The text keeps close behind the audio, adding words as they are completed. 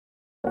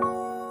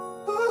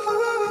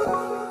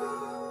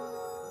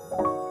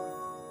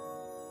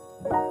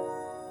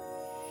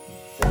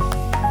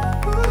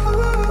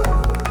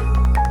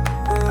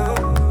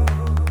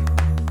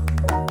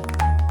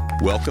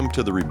Welcome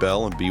to the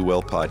Rebel and Be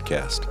Well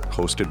podcast,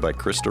 hosted by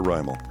Krista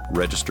Reimel,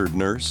 registered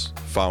nurse,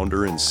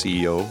 founder and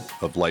CEO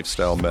of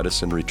Lifestyle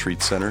Medicine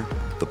Retreat Center,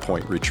 The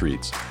Point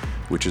Retreats,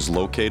 which is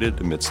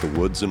located amidst the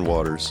woods and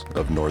waters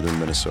of northern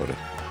Minnesota.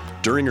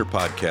 During her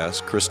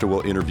podcast, Krista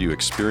will interview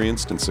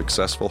experienced and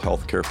successful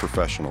healthcare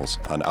professionals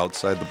on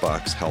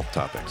outside-the-box health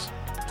topics.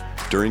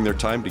 During their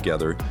time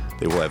together,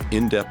 they will have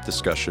in-depth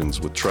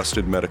discussions with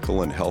trusted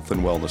medical and health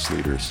and wellness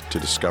leaders to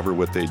discover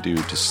what they do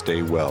to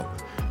stay well,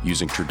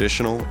 using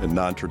traditional and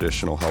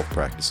non-traditional health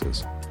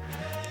practices.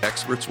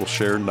 Experts will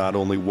share not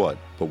only what,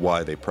 but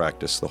why they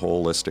practice the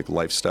holistic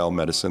lifestyle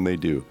medicine they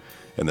do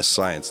and the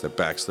science that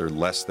backs their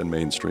less than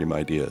mainstream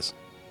ideas.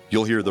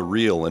 You'll hear the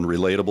real and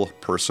relatable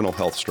personal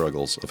health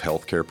struggles of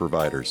healthcare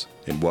providers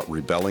and what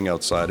rebelling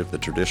outside of the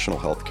traditional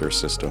healthcare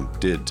system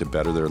did to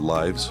better their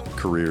lives,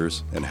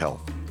 careers, and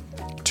health.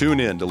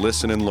 Tune in to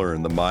listen and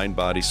learn the mind,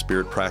 body,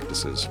 spirit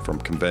practices from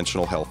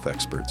conventional health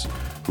experts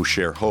who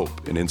share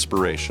hope and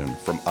inspiration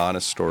from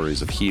honest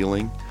stories of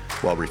healing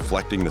while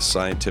reflecting the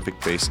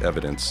scientific-based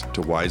evidence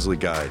to wisely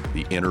guide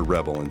the inner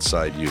rebel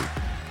inside you.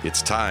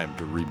 It's time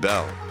to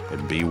rebel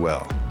and be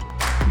well.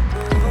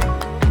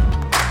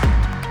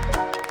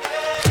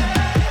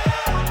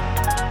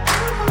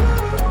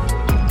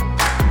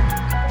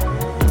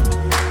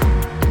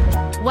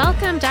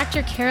 Welcome,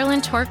 Dr.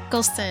 Carolyn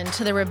Torkelson,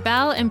 to the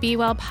Rebel and Be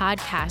Well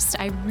podcast.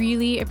 I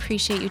really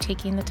appreciate you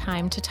taking the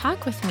time to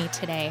talk with me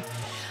today.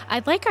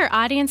 I'd like our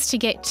audience to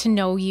get to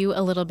know you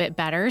a little bit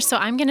better, so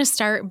I'm going to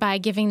start by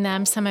giving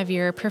them some of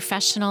your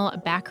professional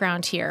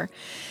background here.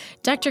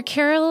 Dr.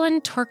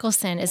 Carolyn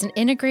Torkelson is an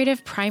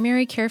integrative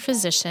primary care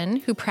physician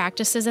who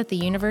practices at the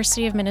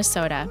University of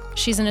Minnesota.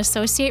 She's an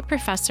associate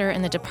professor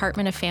in the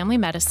Department of Family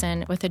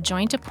Medicine with a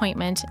joint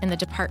appointment in the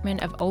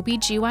Department of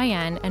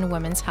OB/GYN and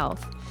Women's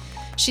Health.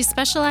 She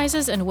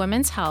specializes in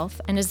women's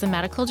health and is the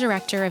medical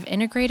director of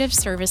integrative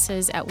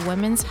services at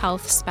Women's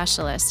Health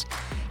Specialist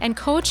and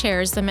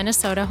co-chairs the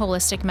Minnesota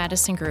Holistic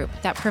Medicine Group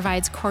that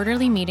provides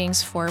quarterly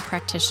meetings for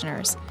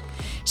practitioners.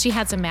 She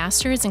has a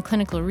master's in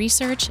clinical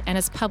research and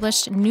has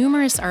published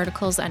numerous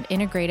articles on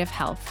integrative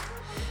health.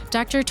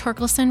 Dr.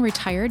 Torkelson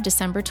retired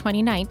December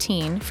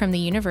 2019 from the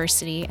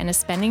university and is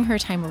spending her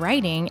time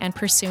writing and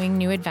pursuing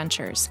new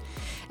adventures.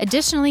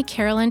 Additionally,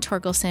 Carolyn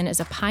Torkelson is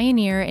a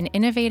pioneer in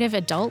innovative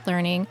adult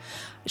learning.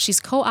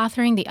 She's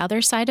co-authoring The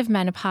Other Side of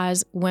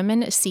Menopause,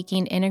 Women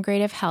Seeking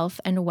Integrative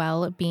Health and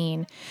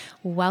Well-Being.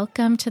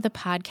 Welcome to the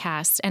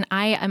podcast. And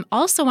I am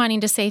also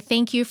wanting to say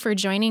thank you for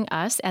joining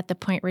us at the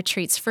Point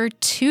Retreats for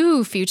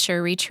 2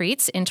 future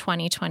retreats in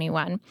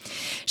 2021.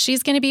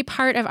 She's going to be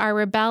part of our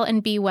Rebel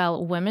and Be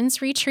Well Women's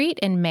Retreat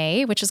in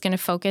May, which is going to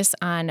focus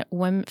on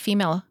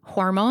female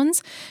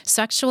hormones,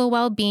 sexual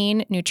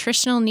well-being,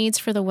 nutritional needs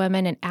for the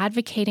women, and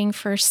advocating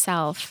for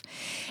self.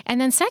 And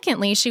then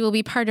secondly, she will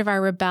be part of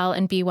our Rebel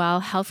and Be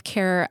Well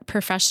Healthcare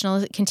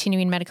Professional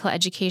Continuing Medical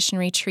Education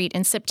Retreat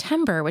in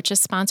September, which is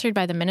sponsored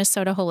by the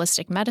Minnesota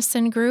Holistic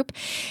Medicine Group,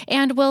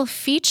 and will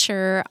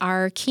feature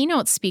our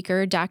keynote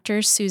speaker,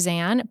 Dr.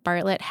 Suzanne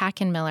Bartlett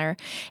Hackenmiller.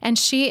 And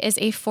she is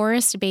a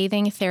forest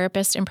bathing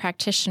therapist and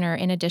practitioner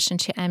in addition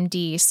to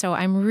MD. So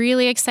I'm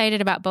really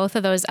excited about both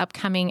of those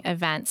upcoming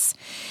events.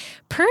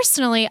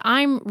 Personally,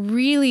 I'm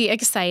really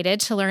excited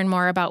to learn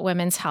more about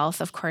women's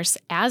health. Of course,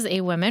 as a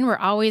woman, we're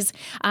always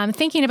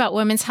thinking about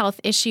women's health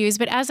issues.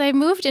 But as I've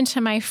moved into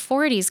my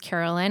 40s,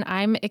 Carolyn,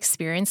 I'm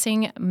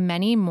experiencing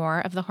many more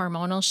of the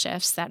hormonal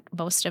shifts that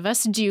most of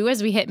us do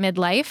as we hit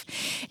midlife.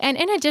 And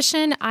in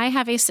addition, I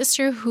have a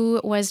sister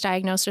who was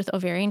diagnosed with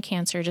ovarian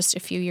cancer just a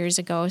few years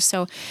ago.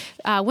 So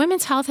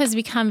women's health has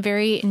become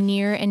very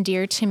near and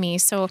dear to me.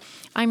 So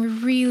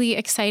I'm really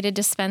excited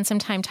to spend some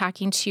time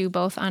talking to you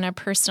both on a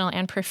personal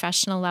and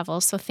professional level.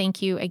 So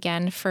thank you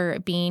again for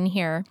being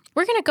here.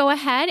 We're going to go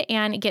ahead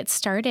and get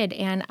started,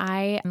 and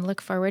I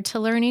look forward to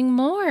learning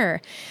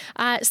more.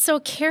 So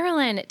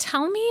Carolyn,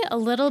 tell me a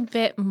little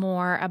bit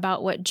more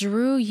about what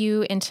drew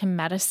you into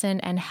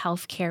medicine and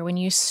healthcare when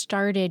you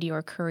started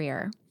your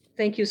career.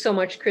 Thank you so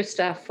much,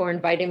 Krista, for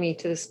inviting me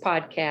to this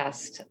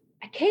podcast.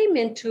 I came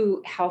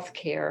into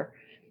healthcare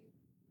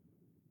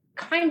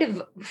kind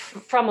of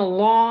from a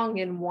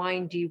long and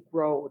windy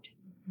road.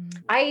 Mm-hmm.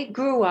 I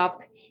grew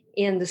up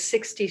in the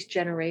 60s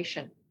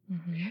generation.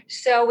 Mm-hmm.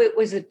 So it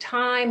was a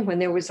time when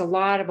there was a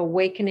lot of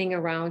awakening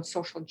around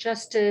social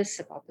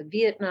justice, about the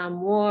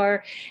Vietnam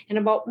War, and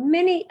about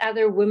many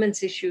other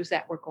women's issues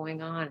that were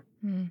going on.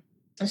 Mm.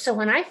 And so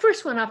when I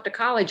first went off to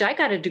college, I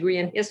got a degree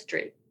in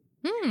history.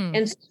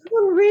 And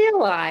soon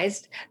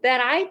realized that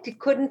I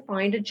couldn't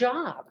find a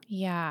job.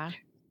 Yeah.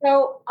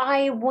 So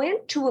I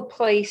went to a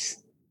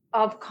place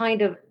of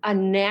kind of a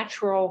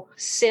natural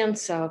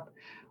sense of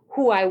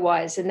who I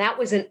was. And that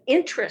was an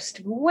interest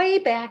way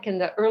back in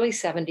the early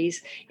 70s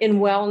in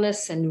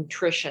wellness and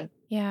nutrition.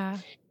 Yeah.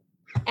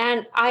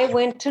 And I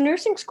went to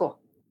nursing school.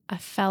 A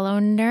fellow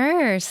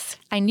nurse.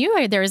 I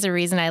knew there was a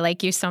reason I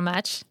like you so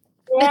much.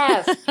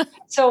 Yes.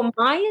 So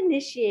my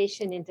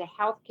initiation into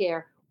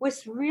healthcare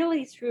was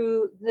really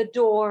through the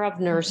door of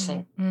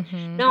nursing.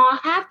 Mm-hmm. Now, I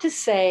have to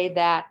say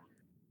that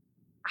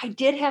I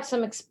did have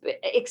some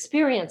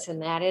experience in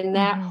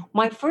that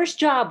my first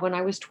job when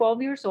I was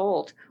 12 years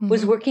old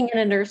was working in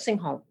a nursing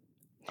home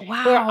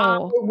where I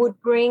Wow.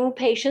 would bring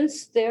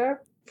patients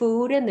their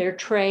food and their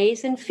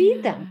trays and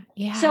feed them.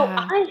 So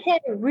Yeah. I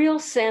had a real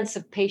sense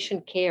of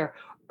patient care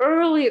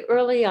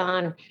early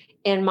on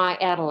in my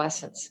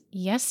adolescence.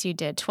 Yes, you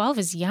did. 12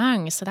 is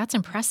young, so that's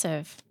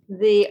impressive.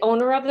 The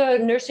owner of the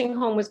nursing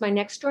home was my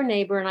next door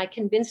neighbor, and I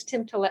convinced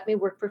him to let me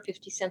work for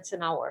 50 cents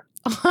an hour.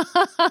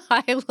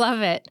 I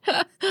love it.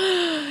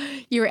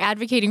 You were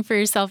advocating for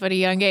yourself at a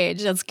young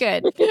age. That's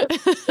good.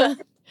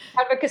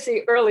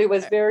 Advocacy early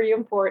was very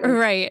important.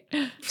 Right.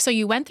 So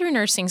you went through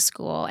nursing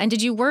school, and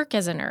did you work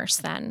as a nurse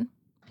then?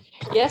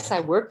 Yes, I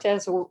worked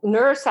as a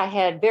nurse. I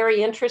had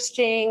very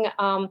interesting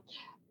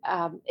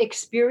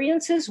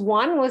experiences.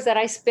 One was that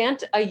I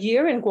spent a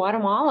year in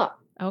Guatemala.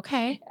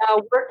 Okay.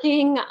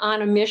 Working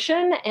on a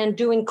mission and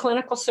doing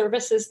clinical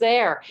services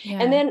there. Yeah.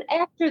 And then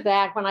after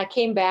that, when I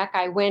came back,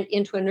 I went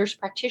into a nurse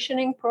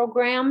practitioning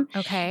program.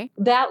 Okay.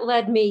 That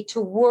led me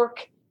to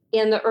work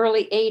in the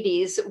early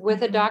 80s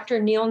with a Dr.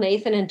 Neil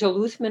Nathan in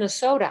Duluth,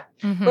 Minnesota,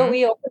 where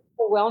we opened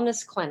a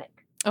wellness clinic.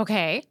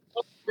 Okay.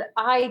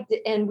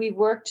 And we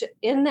worked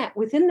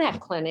within that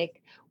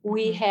clinic.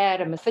 We had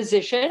a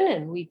physician,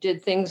 and we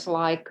did things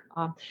like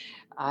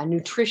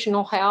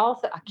nutritional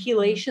health,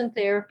 chelation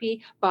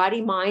therapy,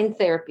 body-mind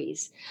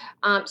therapies.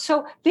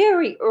 So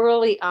very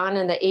early on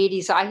in the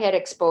 80s, I had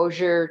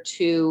exposure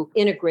to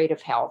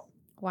integrative health.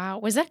 Wow.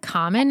 Was that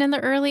common in the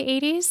early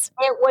 80s?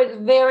 It was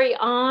very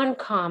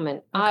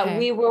uncommon. Okay.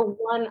 We were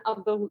one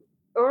of the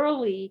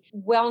early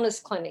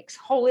wellness clinics,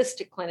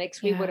 holistic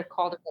clinics, we would have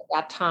called it at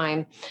that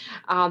time.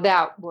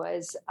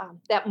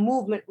 That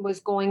movement was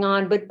going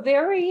on, but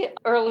very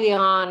early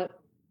on,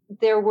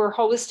 there were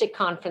holistic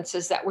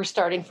conferences that were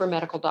starting for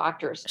medical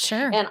doctors.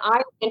 Sure. And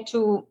I went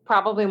to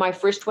probably my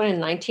first one in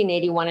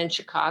 1981 in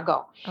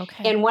Chicago.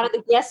 Okay. And one of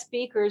the guest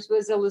speakers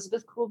was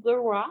Elizabeth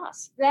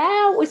Kubler-Ross.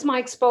 That was my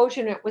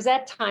exposure. And it was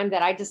that time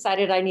that I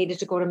decided I needed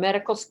to go to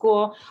medical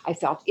school. I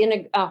felt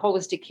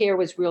holistic care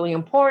was really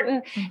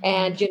important.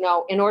 And,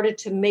 in order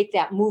to make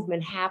that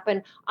movement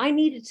happen, I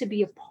needed to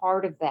be a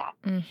part of that.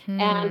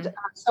 And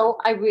so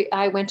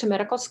I went to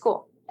medical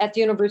school at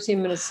the University of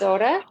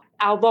Minnesota.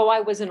 Although I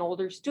was an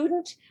older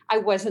student, I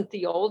wasn't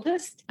the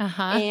oldest,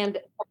 and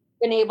I've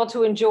been able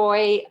to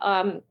enjoy,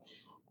 my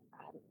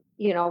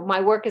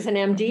work as an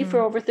MD for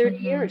over 30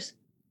 years.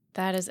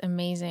 That is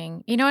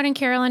amazing. You know what, and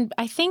Carolyn,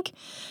 I think,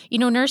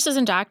 nurses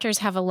and doctors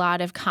have a lot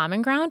of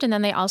common ground, and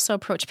then they also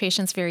approach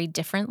patients very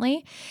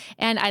differently.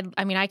 And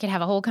I could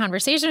have a whole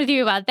conversation with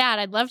you about that.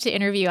 I'd love to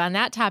interview you on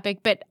that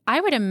topic, but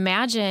I would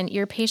imagine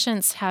your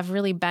patients have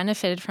really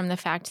benefited from the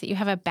fact that you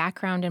have a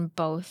background in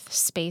both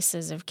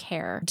spaces of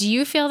care. Do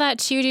you feel that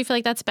too? Do you feel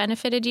like that's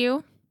benefited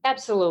you?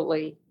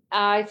 Absolutely.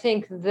 I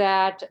think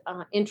that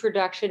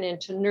introduction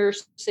into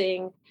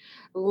nursing,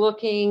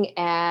 looking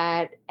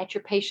at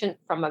your patient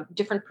from a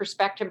different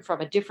perspective, from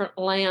a different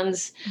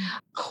lens,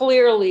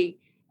 clearly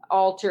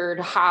altered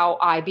how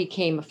I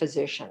became a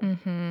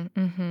physician.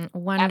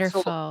 Wonderful.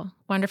 Absolutely.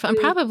 Wonderful. And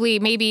probably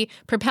maybe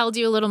propelled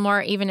you a little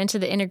more even into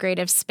the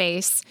integrative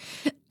space,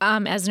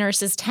 as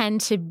nurses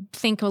tend to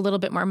think a little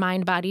bit more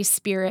mind, body,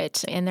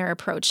 spirit in their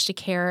approach to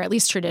care, at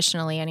least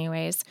traditionally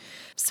anyways.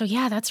 So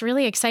yeah, that's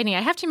really exciting.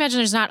 I have to imagine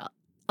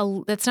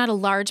that's not a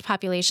large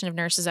population of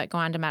nurses that go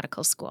on to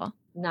medical school.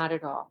 Not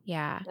at all.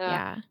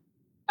 Yeah.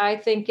 I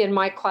think in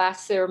my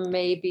class there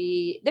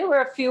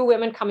were a few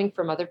women coming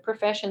from other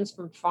professions,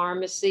 from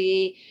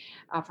pharmacy,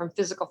 from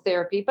physical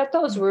therapy, but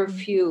those were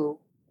few.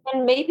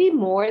 And maybe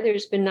more.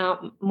 There's been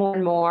now more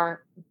and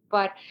more.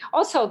 But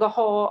also the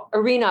whole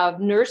arena of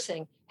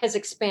nursing has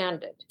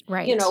expanded.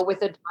 Right.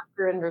 With a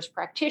doctor and nurse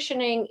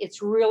practicing,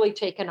 it's really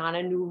taken on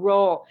a new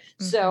role.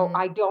 So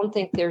I don't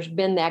think there's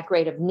been that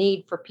great of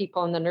need for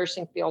people in the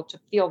nursing field to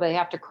feel they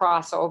have to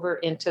cross over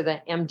into the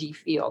MD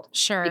field.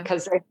 Sure.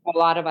 Because they have a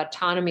lot of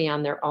autonomy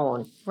on their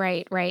own.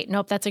 Right.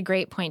 Nope, that's a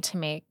great point to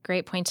make.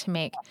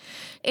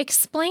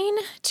 Explain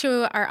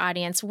to our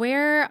audience,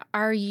 where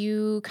are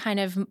you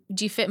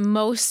do you fit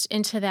most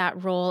into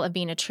that role of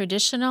being a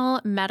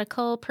traditional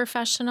medical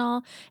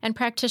professional and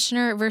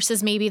practitioner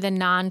versus maybe the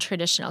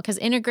non-traditional? Because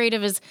integrative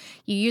is,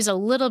 you use a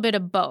little bit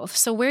of both.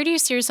 So where do you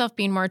see yourself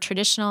being more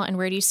traditional and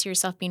where do you see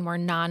yourself being more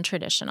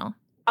non-traditional?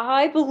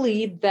 I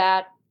believe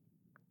that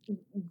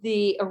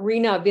the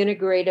arena of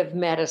integrative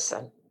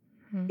medicine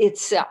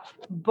itself,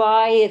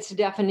 by its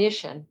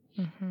definition,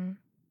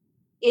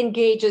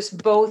 engages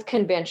both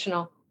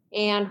conventional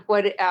and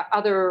what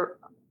other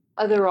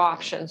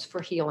options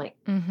for healing.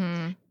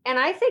 And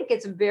I think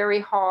it's very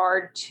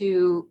hard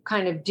to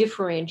kind of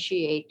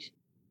differentiate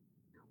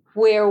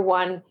where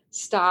one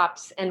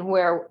stops and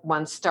where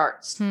one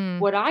starts.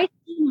 What I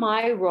see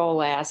my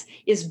role as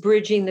is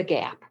bridging the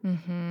gap.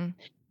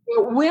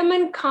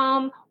 Women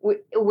come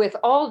with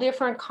all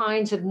different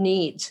kinds of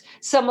needs,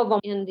 some of them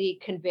in the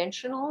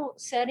conventional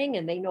setting,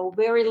 and they know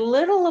very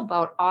little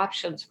about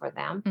options for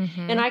them.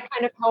 And I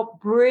kind of help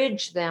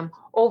bridge them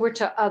over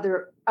to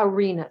other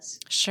arenas,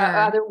 Sure.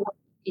 other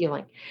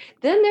healing.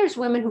 Then there's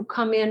women who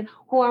come in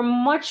who are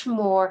much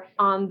more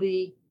on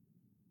the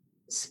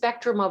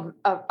spectrum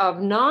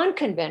of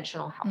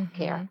non-conventional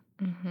healthcare.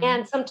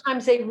 And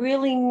sometimes they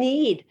really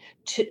need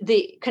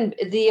the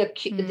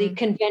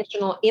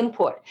conventional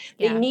input.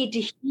 They need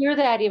to hear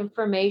that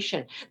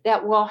information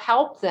that will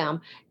help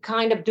them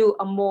kind of do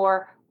a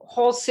more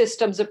whole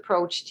systems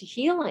approach to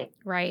healing.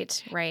 Right.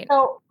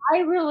 So I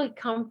really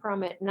come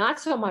from it, not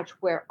so much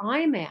where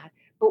I'm at,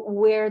 but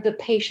where the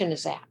patient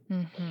is at,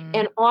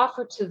 and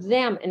offer to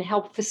them and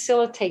help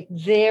facilitate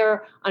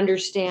their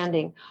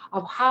understanding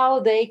of how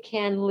they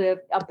can live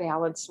a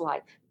balanced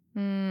life.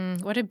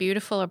 What a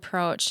beautiful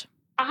approach.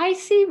 I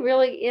see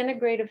really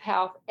integrative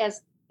health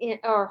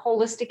or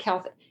holistic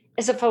health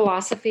as a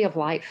philosophy of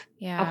life,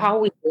 of how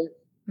we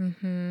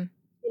live.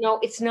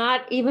 It's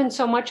not even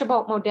so much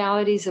about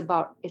modalities,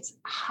 it's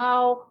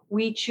how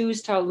we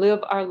choose to live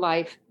our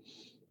life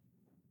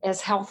as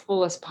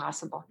healthful as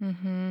possible.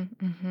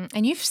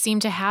 And you seem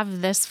to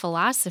have this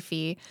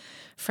philosophy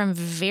from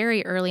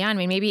very early on. I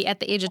mean, maybe at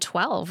the age of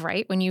 12,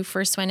 right? When you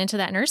first went into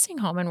that nursing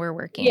home and were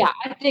working. Yeah,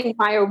 I think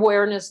my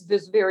awareness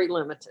is very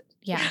limited.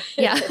 Yeah.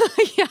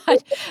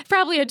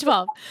 Probably at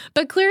 12.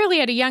 But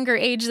clearly at a younger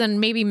age than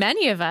maybe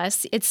many of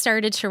us, it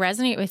started to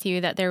resonate with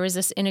you that there was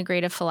this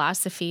integrative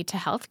philosophy to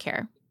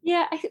healthcare.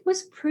 Yeah, it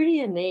was pretty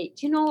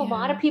innate. A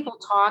lot of people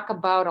talk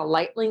about a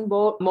lightning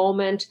bolt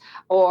moment,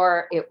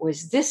 or it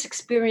was this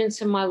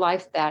experience in my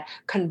life that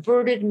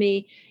converted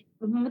me.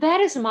 That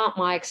is not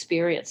my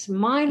experience.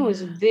 Mine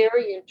was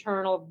very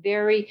internal,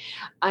 very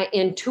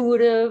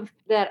intuitive,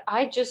 that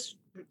I just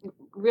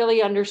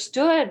really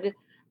understood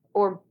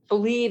or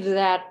believed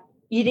that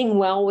eating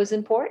well was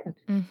important,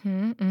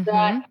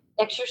 that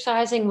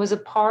exercising was a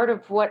part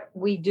of what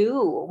we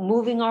do,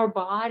 moving our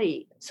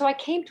body. So I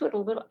came to it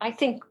I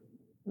think,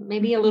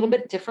 maybe a little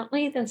bit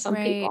differently than some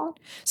people.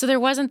 So there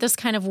wasn't this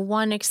kind of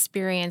one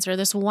experience or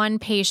this one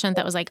patient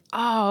that was like,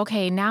 oh,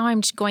 okay, now I'm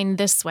going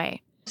this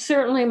way.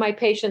 Certainly my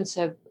patients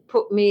have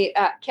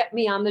kept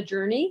me on the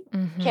journey,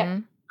 kept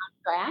me on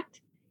track,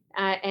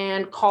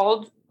 and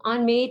called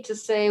on me to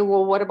say,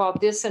 well, what about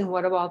this and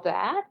what about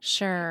that?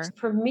 Sure.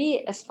 For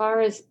me, as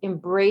far as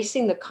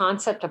embracing the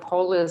concept of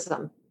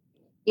holism,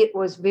 it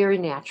was very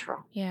natural.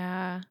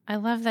 Yeah. I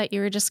love that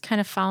you were just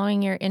kind of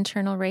following your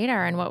internal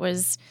radar and what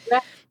was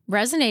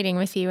resonating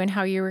with you and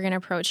how you were going to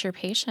approach your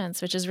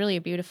patients, which is really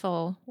a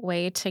beautiful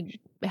way to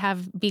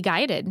be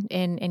guided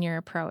in your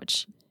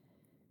approach.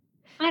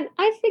 And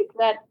I think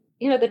that,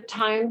 the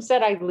times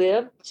that I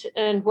lived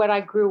and what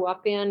I grew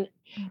up in,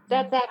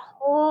 that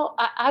whole,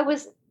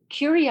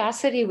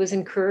 curiosity was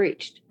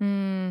encouraged.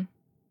 And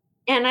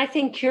I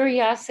think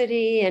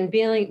curiosity and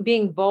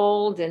being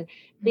bold and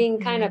being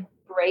kind of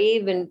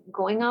brave and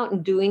going out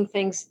and doing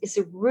things is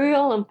a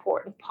real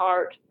important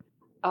part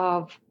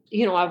of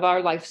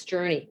our life's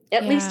journey.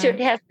 At least it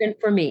has been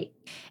for me.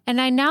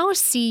 And I now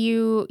see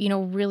you,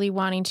 really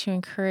wanting to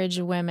encourage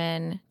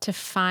women to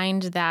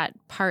find that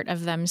part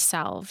of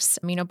themselves,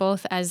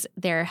 both as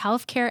their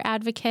healthcare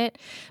advocate,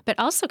 but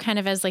also kind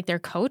of as like their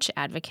coach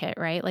advocate,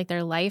 right? Like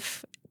their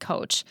life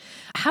coach.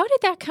 How did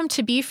that come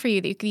to be for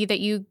you that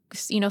you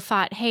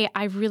thought, hey,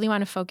 I really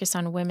want to focus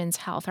on women's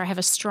health, or I have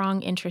a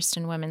strong interest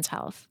in women's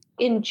health?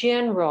 In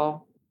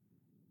general,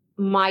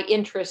 my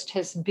interest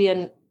has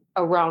been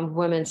around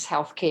women's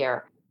health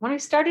care. When I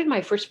started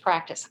my first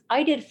practice,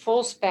 I did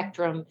full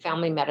spectrum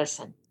family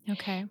medicine.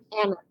 Okay.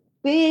 And a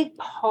big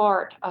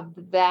part of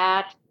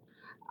that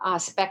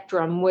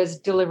spectrum was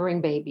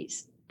delivering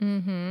babies.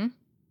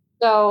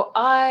 So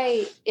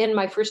I, in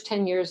my first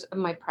 10 years of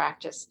my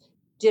practice,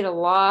 did a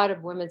lot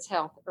of women's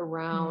health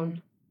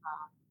around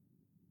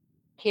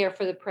care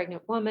for the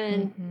pregnant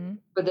woman,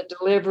 for the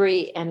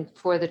delivery, and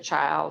for the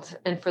child,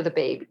 and for the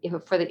baby,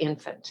 for the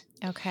infant.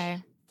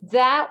 Okay.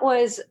 That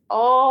was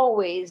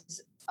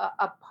always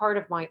a part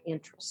of my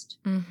interest.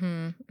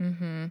 When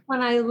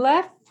I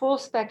left full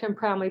spectrum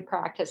family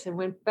practice and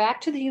went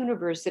back to the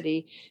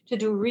university to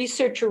do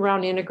research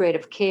around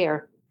integrative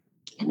care,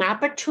 an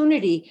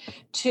opportunity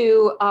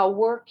to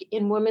work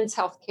in women's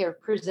health care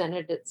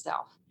presented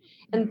itself.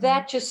 And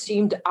that just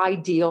seemed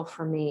ideal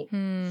for me.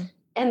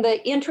 And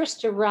the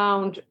interest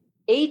around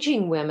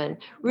aging women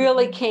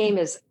really came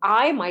as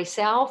I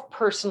myself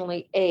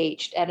personally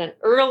aged at an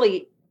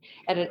early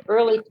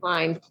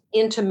time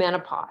into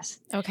menopause.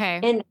 Okay.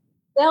 And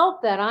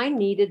felt that I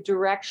needed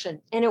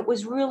direction. And it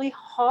was really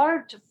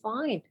hard to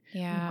find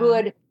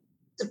good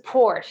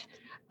support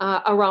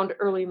around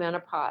early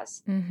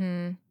menopause.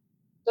 So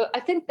I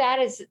think that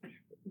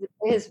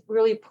has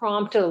really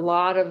prompted a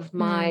lot of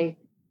my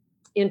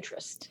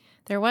interest.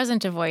 There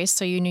wasn't a voice,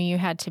 so you knew you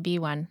had to be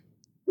one.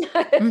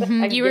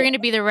 You were going to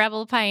be the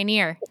rebel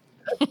pioneer.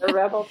 A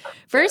rebel.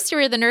 First, you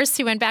were the nurse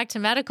who went back to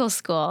medical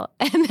school,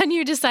 and then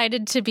you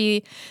decided to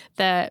be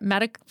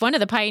one of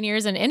the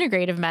pioneers in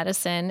integrative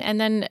medicine,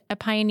 and then a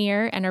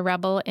pioneer and a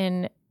rebel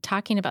in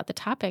talking about the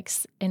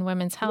topics in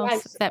women's health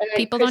Yes, that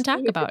people don't Kristen,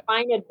 talk you about.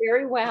 define it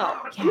very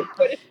well. Yeah.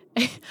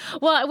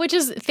 Well, which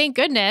is, thank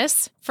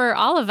goodness for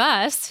all of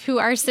us who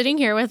are sitting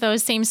here with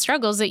those same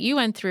struggles that you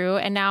went through.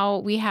 And now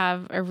we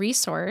have a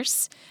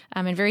resource.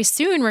 And very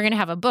soon we're going to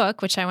have a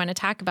book, which I want to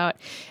talk about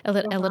a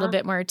little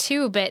bit more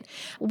too. But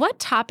what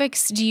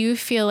topics do you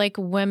feel like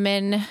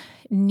women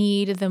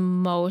need the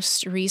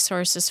most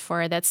resources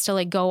for that still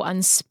like go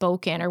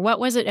unspoken? Or what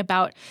was it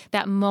about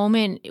that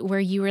moment where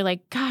you were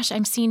like, gosh,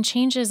 I'm seeing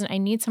changes and I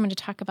need someone to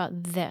talk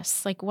about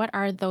this? Like, what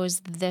are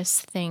those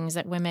things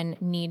that women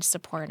need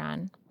support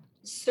on?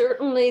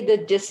 Certainly the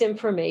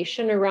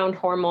disinformation around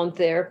hormone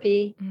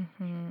therapy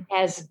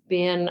has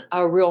been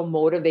a real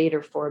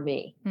motivator for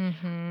me.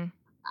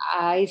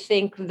 I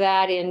think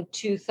that in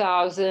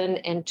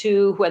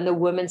 2002, when the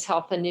Women's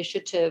Health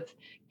Initiative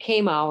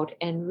came out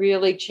and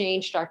really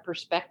changed our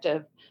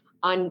perspective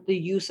on the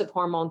use of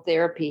hormone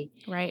therapy,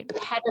 right,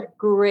 it had a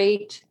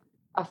great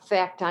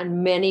effect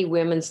on many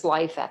women's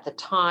life at the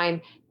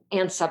time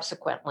and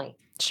subsequently.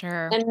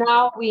 Sure. And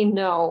now we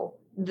know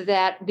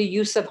that the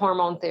use of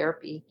hormone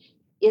therapy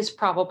is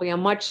probably a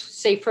much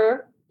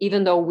safer,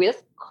 even though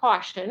with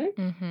caution,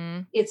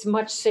 it's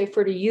much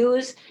safer to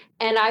use.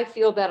 And I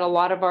feel that a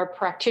lot of our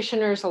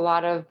practitioners, a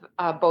lot of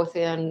both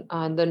in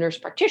the nurse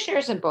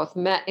practitioners and both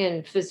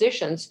in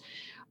physicians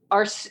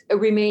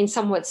remain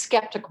somewhat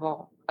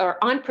skeptical or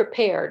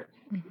unprepared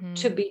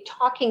to be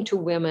talking to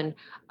women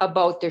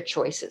about their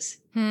choices.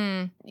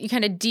 You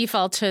kind of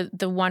default to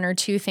the one or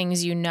two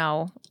things you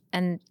know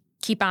and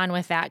keep on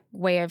with that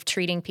way of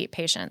treating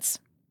patients.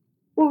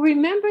 Well,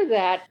 remember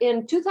that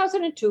in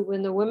 2002,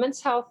 when the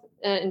Women's Health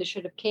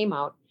Initiative came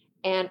out,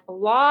 and a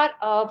lot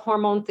of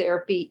hormone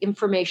therapy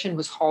information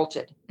was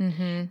halted.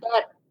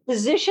 But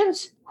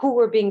physicians who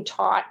were being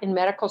taught in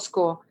medical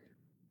school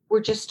were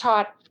just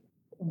taught,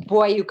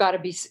 boy, you got to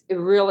be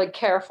really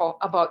careful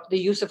about the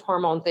use of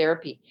hormone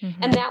therapy.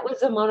 And that was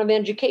the amount of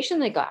education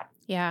they got.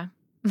 Yeah.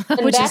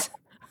 And that's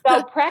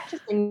about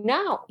practicing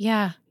now.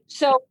 Yeah.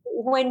 So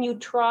when you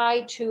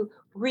try to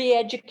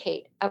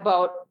re-educate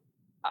about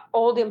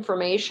old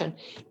information,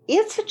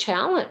 it's a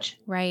challenge.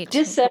 Right.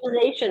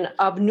 Dissemination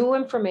of new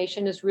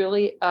information is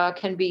really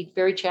can be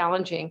very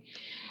challenging.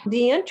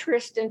 The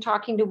interest in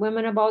talking to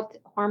women about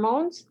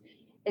hormones,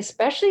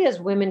 especially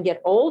as women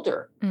get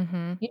older,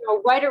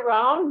 right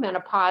around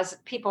menopause,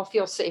 people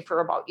feel safer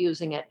about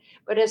using it.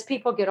 But as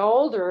people get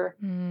older,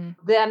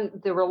 then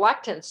the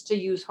reluctance to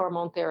use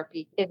hormone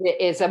therapy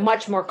is a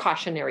much more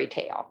cautionary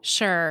tale.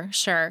 Sure.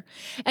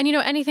 And,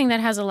 anything that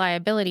has a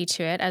liability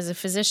to it as a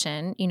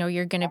physician,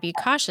 you're going to be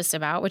cautious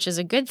about, which is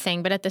a good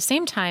thing. But at the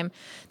same time,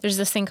 there's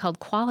this thing called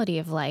quality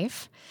of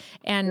life.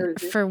 And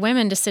for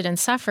women to sit and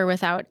suffer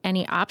without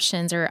any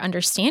options or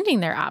understanding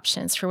their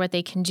options for what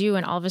they can do,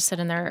 and all of a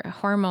sudden their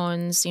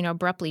hormones,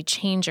 abruptly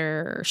change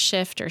or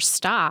shift or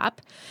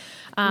stop,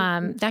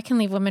 that can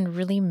leave women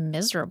really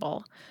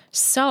miserable.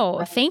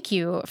 So thank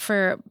you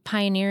for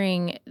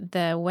pioneering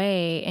the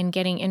way in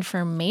getting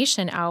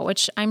information out,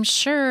 which I'm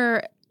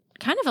sure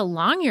kind of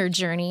along your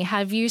journey,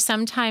 have you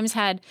sometimes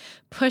had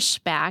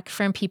pushback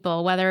from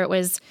people, whether it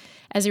was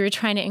as you were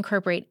trying to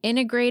incorporate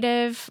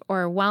integrative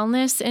or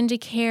wellness into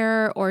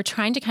care, or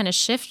trying to kind of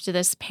shift to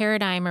this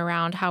paradigm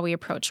around how we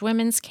approach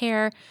women's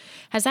care?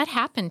 Has that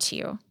happened to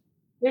you?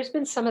 There's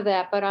been some of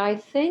that, but I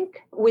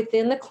think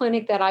within the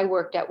clinic that I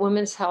worked at,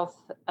 women's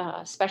health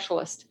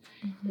specialist,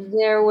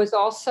 there was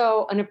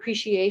also an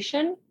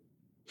appreciation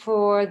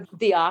for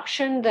the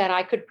option that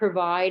I could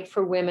provide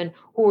for women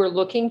who were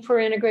looking for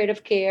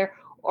integrative care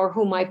or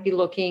who might be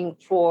looking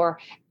for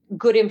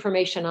good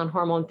information on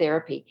hormone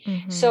therapy.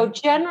 So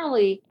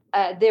generally,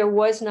 there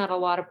was not a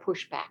lot of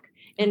pushback.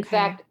 In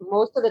fact,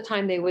 most of the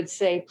time they would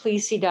say,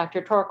 please see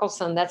Dr.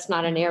 Torkelson. That's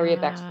not an area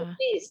of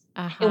expertise.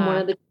 And one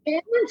of the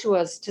challenges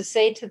was to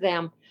say to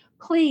them,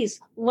 please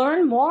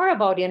learn more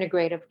about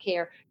integrative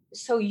care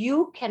so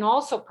you can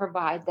also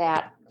provide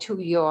that to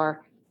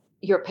your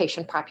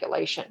patient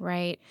population.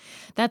 Right.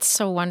 That's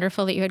so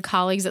wonderful that you had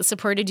colleagues that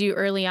supported you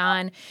early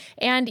on.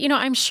 And,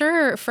 I'm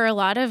sure for a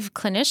lot of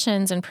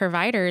clinicians and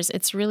providers,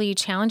 it's really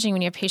challenging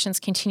when you have patients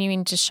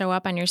continuing to show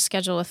up on your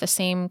schedule with the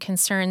same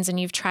concerns, and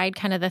you've tried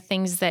kind of the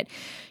things that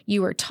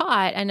you were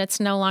taught and it's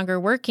no longer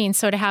working.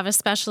 So to have a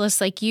specialist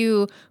like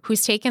you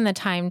who's taken the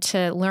time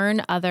to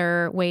learn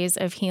other ways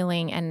of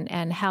healing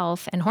and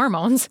health and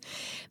hormones,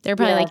 they're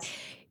probably like,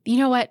 you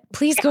know what,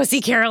 please go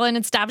see Carolyn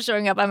and stop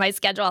showing up on my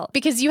schedule,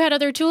 because you had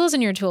other tools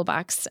in your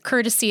toolbox,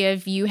 courtesy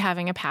of you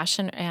having a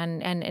passion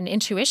and an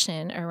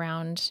intuition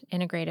around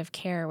integrative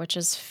care, which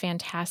is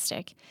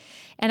fantastic.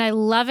 And I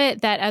love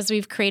it that as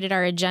we've created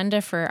our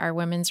agenda for our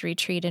women's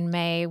retreat in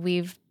May,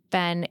 we've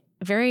been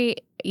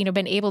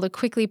been able to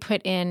quickly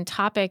put in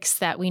topics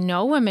that we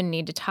know women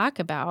need to talk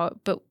about,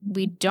 but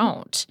we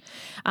don't.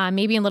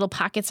 Maybe in little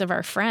pockets of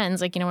our friends,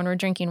 like, when we're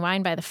drinking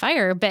wine by the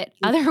fire, but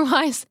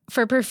otherwise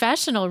for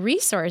professional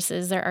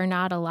resources, there are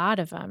not a lot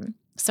of them.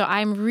 So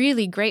I'm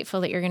really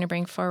grateful that you're going to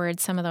bring forward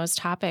some of those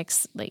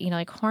topics,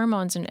 like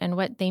hormones and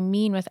what they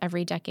mean with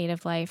every decade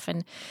of life.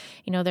 And,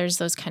 there's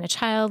those kind of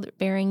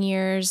childbearing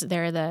years.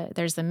 There's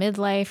the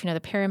midlife, the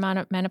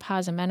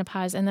perimenopause and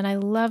menopause. And then I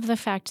love the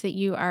fact that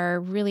you are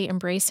really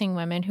embracing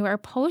women who are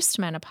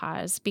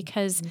post-menopause,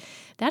 because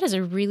that is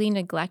a really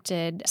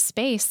neglected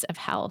space of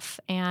health.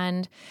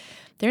 And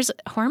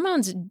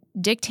hormones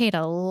dictate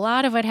a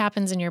lot of what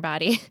happens in your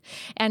body,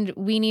 and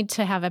we need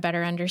to have a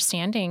better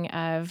understanding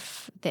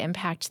of the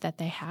impact that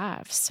they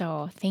have.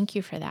 So thank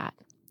you for that.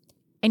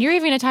 And you're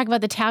even going to talk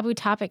about the taboo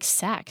topic,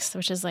 sex,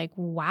 which is like,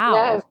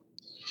 wow.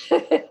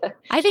 Yes.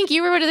 I think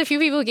you were one of the few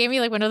people who gave me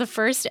one of the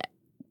first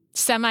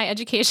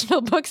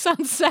semi-educational books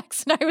on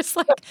sex. And I was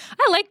like,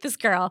 I like this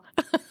girl.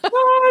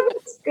 Oh,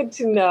 that's good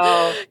to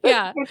know.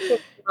 Yeah. Good to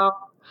know.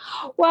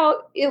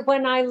 Well,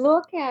 when I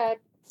look at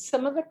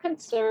some of the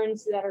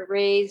concerns that are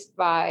raised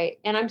by,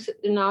 and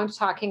I'm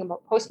talking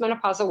about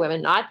postmenopausal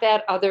women, not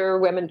that other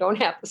women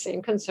don't have the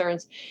same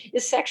concerns,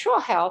 is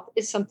sexual health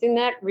is something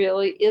that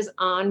really is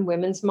on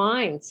women's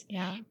minds.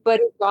 Yeah.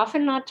 But it's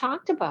often not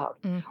talked about.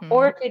 Mm-hmm.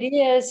 Or if it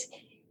is,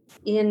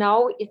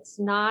 it's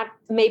not,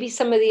 maybe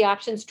some of the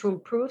options to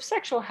improve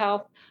sexual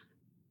health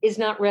is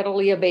not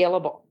readily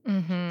available.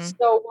 Mm-hmm.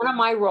 So one of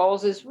my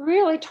roles is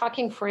really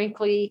talking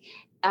frankly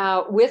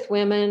with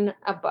women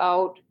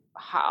about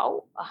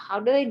how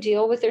do they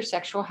deal with their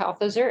sexual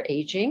health as they're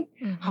aging?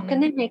 Mm-hmm. How can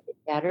they make it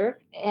better?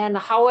 And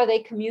how are they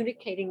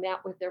communicating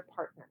that with their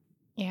partner?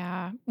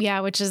 Yeah.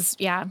 Yeah. Which is,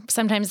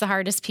 sometimes the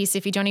hardest piece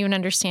if you don't even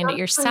understand it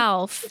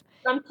yourself.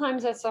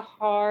 Sometimes that's the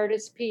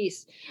hardest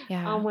piece.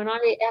 Yeah. When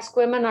I ask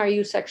women, are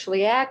you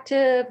sexually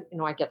active?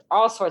 I get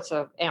all sorts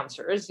of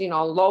answers,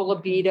 low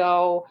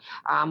libido,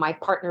 my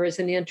partner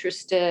isn't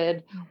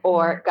interested,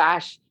 or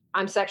gosh,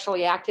 I'm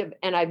sexually active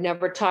and I've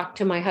never talked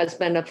to my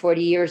husband of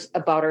 40 years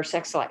about our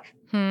sex life,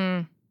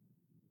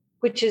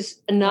 which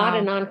is not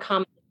an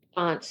uncommon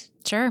response.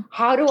 Sure.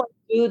 How do I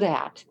do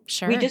that?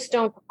 Sure. We just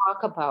don't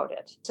talk about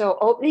it. So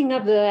opening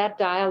of that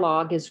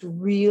dialogue is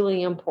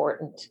really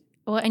important.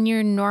 Well, and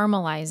you're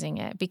normalizing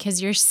it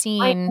because you're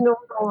seeing I'm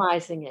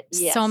normalizing it.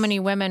 Yes. So many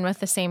women with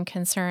the same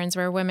concerns,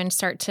 where women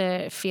start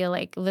to feel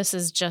like is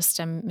this just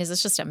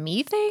a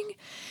me thing?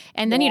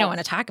 And then you don't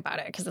want to talk about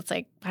it because it's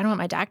like, I don't want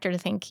my doctor to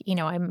think,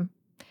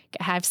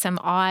 have some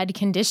odd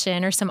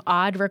condition or some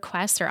odd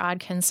requests or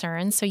odd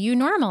concerns. So you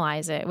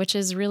normalize it, which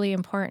is really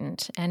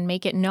important, and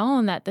make it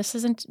known that this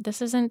isn't,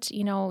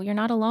 you're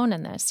not alone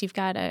in this. You've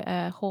got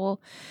a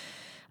whole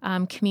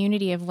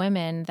community of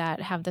women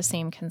that have the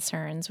same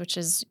concerns, which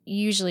is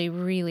usually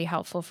really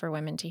helpful for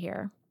women to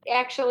hear.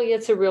 Actually,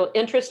 it's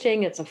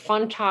it's a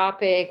fun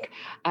topic.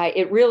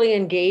 It really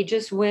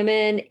engages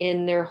women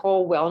in their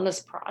whole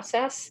wellness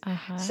process.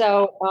 Uh-huh.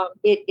 So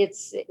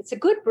it's a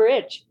good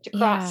bridge to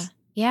cross.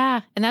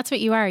 Yeah. And that's what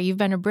you are. You've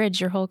been a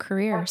bridge your whole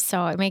career.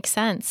 So it makes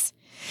sense.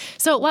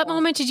 So at what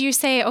moment did you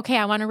say, okay,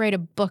 I want to write a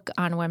book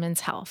on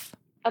women's health?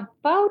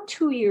 About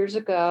 2 years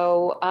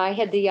ago, I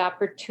had the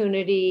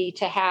opportunity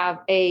to have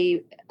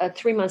a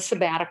 3-month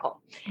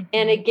sabbatical.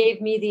 And it gave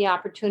me the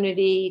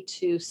opportunity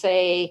to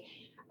say,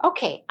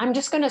 okay, I'm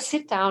just going to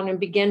sit down and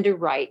begin to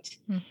write.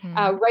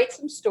 Write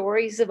some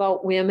stories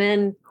about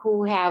women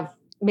who have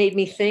made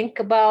me think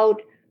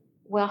about,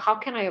 well, how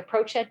can I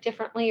approach that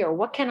differently? Or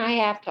what can I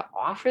have to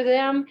offer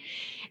them?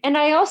 And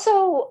I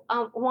also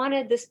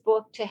wanted this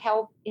book to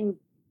help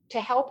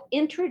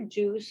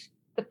introduce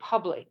the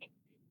public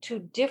to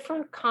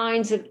different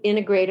kinds of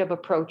integrative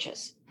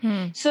approaches,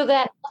 so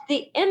that at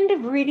the end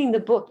of reading the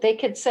book, they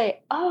could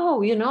say,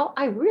 oh,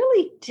 I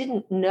really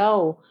didn't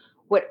know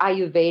what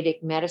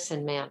Ayurvedic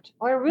medicine meant,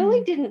 or I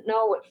really didn't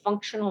know what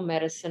functional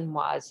medicine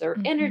was, or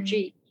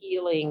energy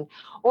healing,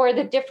 or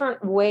the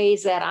different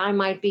ways that I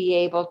might be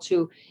able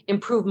to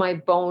improve my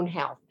bone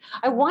health.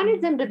 I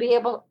wanted them to be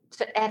able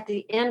to, at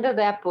the end of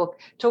that book,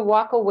 to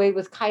walk away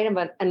with kind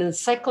of an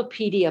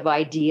encyclopedia of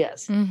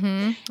ideas.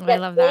 I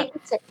love that. They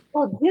could say,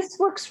 oh, this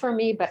works for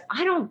me, but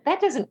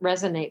that doesn't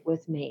resonate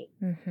with me.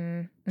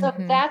 So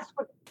that's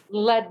what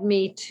led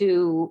me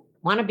to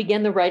want to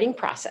begin the writing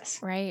process.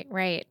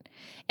 Right.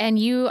 And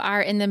you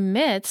are in the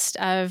midst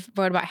of,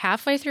 about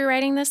halfway through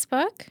writing this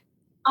book?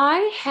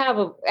 I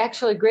have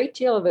actually a great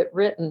deal of it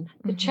written.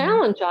 The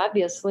challenge,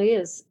 obviously,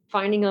 is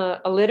finding a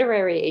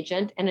literary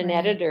agent and an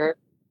editor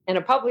and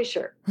a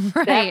publisher.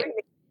 Right.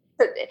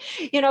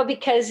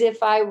 Because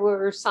if I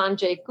were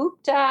Sanjay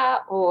Gupta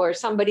or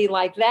somebody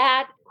like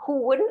that, who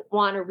wouldn't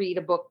want to read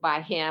a book by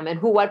him, and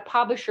what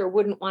publisher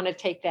wouldn't want to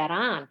take that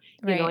on?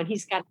 And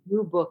he's got a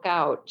new book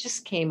out,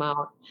 just came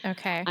out.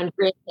 Okay. On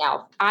great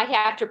health. I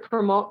have to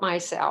promote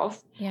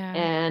myself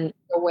and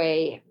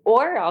away,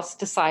 or else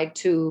decide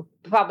to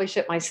publish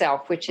it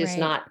myself, which is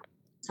not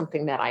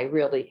something that I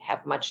really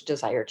have much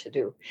desire to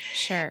do.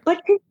 Sure.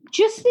 But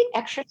just the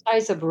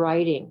exercise of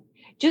writing,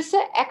 just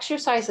the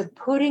exercise of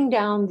putting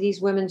down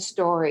these women's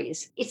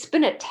stories, it's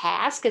been a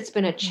task, it's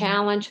been a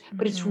challenge,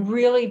 but it's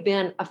really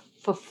been a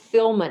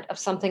fulfillment of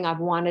something I've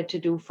wanted to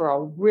do for a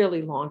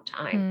really long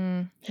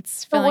time.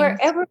 So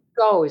wherever it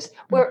goes,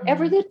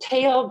 wherever the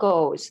tale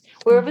goes,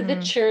 wherever the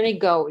journey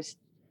goes,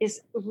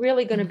 is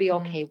really going to be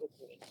Mm-hmm. okay with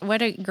me.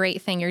 What a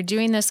great thing. You're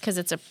doing this because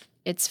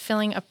it's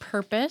filling a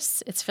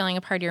purpose. It's filling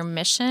a part of your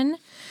mission.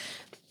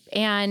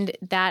 And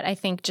that, I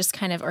think, just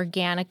kind of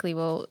organically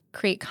will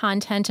create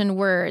content and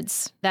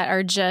words that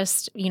are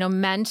just,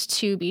 meant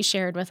to be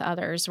shared with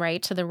others,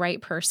 right? To the right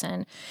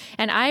person.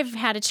 And I've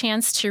had a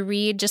chance to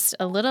read just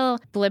a little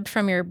blip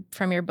from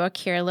your book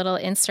here, a little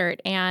insert.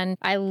 And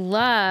I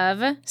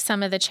love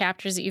some of the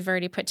chapters that you've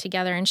already put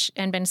together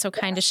and been so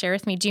kind to share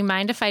with me. Do you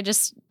mind if I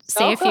just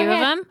say a few of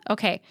them?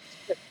 Okay.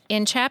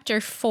 In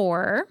chapter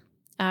 4,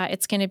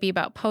 it's going to be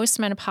about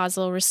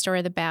postmenopausal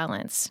restore the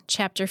balance.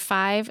 Chapter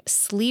 5,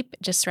 sleep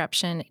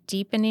disruption,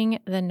 deepening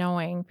the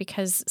knowing,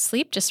 because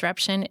sleep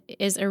disruption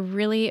is a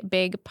really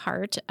big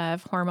part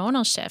of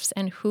hormonal shifts.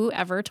 And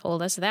whoever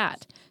told us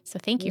that? So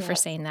thank you for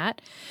saying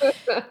that.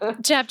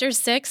 Chapter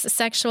 6,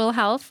 sexual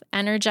health,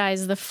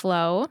 energize the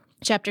flow.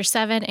 Chapter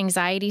 7,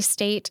 anxiety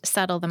state,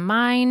 settle the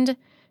mind.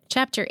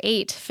 Chapter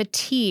 8,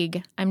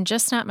 fatigue, I'm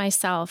just not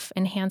myself,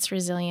 enhance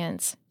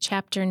resilience.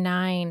 Chapter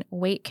 9,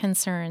 weight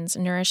concerns,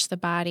 nourish the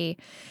body.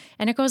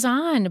 And it goes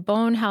on,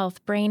 bone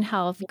health, brain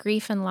health,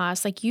 grief and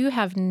loss. Like, you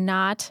have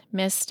not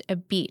missed a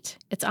beat.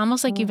 It's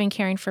almost like you've been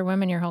caring for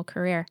women your whole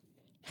career,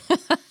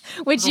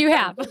 which you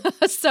have.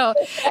 So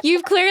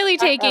you've clearly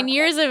taken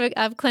years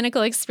of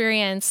clinical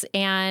experience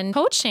and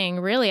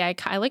coaching. Really,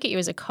 I look at you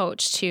as a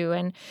coach too.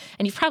 And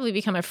you've probably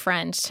become a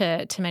friend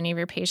to many of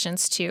your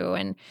patients too.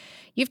 And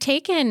you've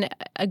taken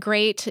a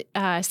great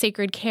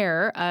sacred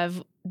care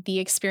of the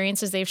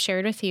experiences they've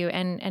shared with you,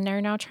 and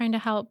are now trying to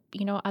help,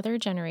 other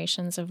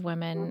generations of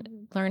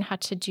women learn how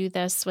to do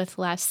this with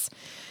less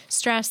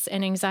stress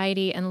and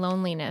anxiety and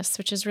loneliness,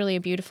 which is really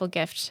a beautiful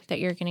gift that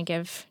you're going to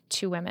give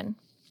to women.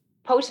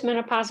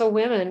 Postmenopausal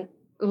women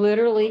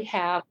literally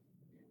have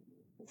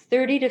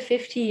 30 to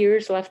 50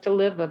 years left to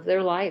live of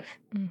their life.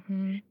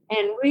 Mm-hmm.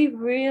 And we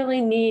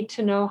really need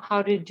to know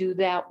how to do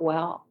that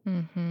well.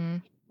 Mm-hmm.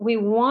 We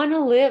want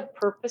to live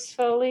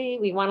purposefully.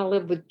 We want to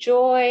live with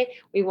joy.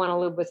 We want to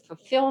live with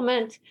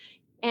fulfillment.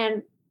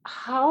 And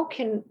how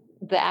can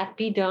that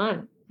be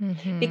done?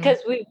 Mm-hmm. Because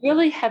we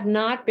really have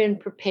not been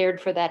prepared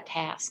for that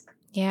task.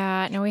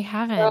 Yeah, no, we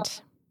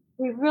haven't.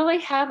 We really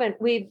haven't.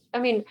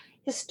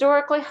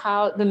 Historically,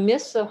 how the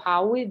myths of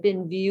how we've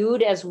been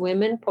viewed as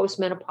women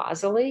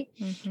postmenopausally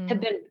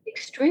have been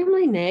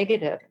extremely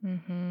negative.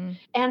 Mm-hmm.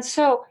 And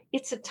so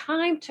it's a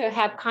time to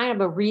have kind of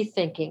a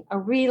rethinking, a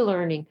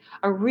relearning,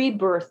 a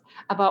rebirth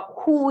about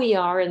who we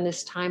are in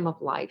this time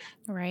of life.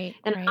 Right.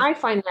 And right. I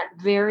find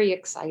that very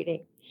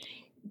exciting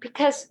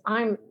because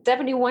I'm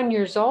 71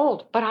 years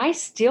old, but I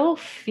still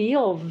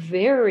feel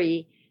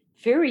very,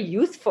 very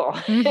youthful.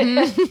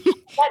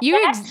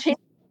 Mm-hmm.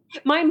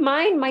 My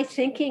mind, my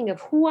thinking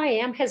of who I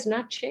am has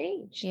not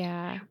changed.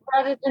 Yeah.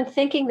 Rather than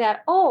thinking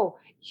that, oh,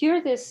 you're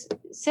this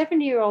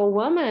 70-year-old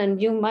woman,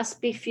 you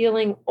must be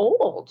feeling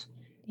old.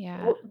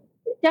 Yeah. Well,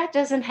 that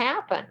doesn't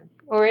happen,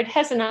 or it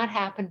has not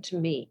happened to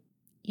me.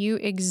 You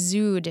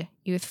exude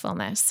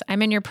youthfulness.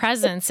 I'm in your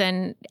presence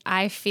and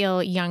I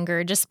feel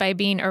younger just by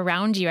being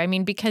around you. I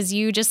mean, because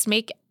you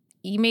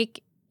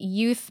make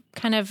youth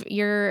kind of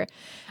your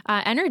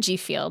energy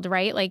field,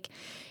 right? Like,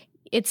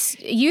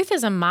 youth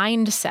is a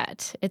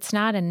mindset. It's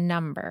not a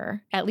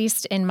number, at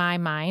least in my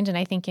mind, and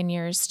I think in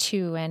yours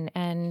too.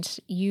 And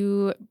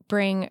you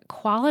bring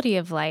quality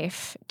of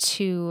life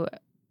to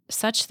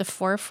such the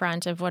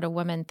forefront of what a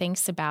woman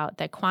thinks about.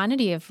 That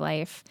quantity of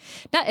life,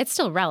 it's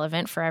still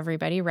relevant for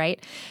everybody,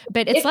 right?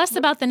 But it's less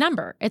about the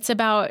number. It's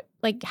about,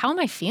 like, how am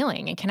I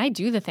feeling and can I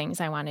do the things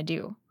I want to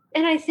do?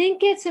 And I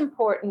think it's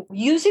important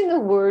using the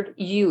word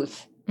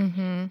youth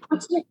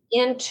puts it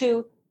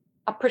into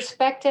a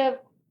perspective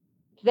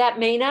that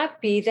may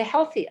not be the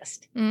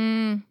healthiest.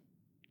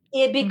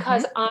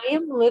 Because I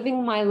am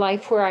living my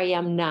life where I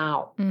am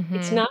now.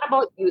 It's not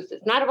about youth.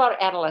 It's not about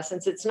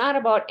adolescence. It's not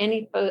about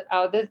any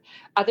other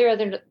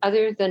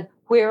than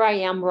where I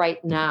am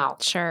right now.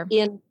 Sure.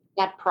 In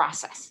that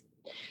process.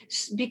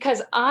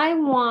 Because I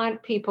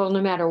want people,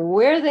 no matter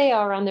where they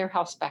are on their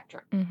health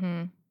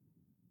spectrum,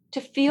 to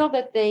feel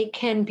that they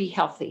can be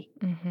healthy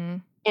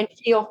and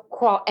feel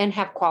and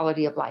have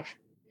quality of life.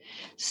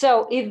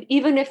 So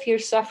even if you're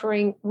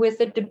suffering with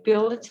a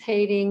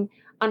debilitating,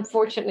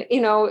 unfortunate,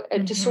 a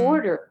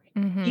disorder,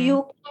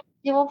 you can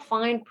still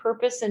find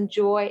purpose and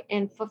joy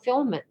and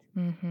fulfillment.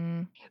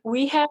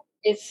 We have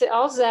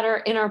cells that are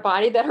in our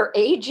body that are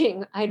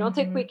aging. I don't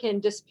think we can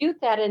dispute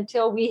that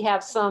until we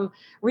have some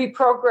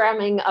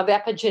reprogramming of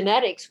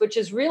epigenetics, which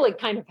is really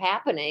kind of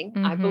happening.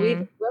 I believe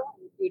it will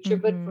in the future,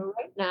 but for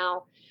right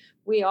now,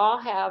 we all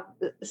have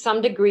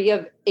some degree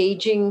of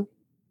aging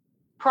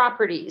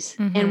properties.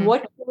 And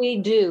what can we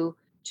do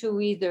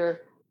to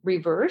either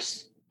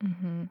reverse,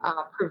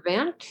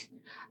 prevent,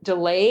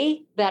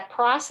 delay that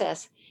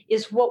process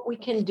is what we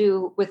can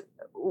do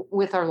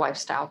with our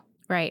lifestyle.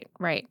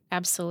 Right.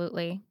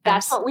 Absolutely.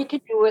 That's what we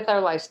can do with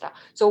our lifestyle.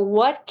 So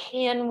what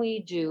can we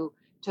do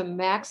to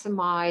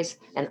maximize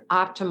and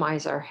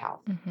optimize our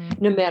health,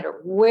 no matter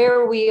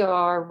where we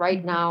are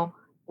right now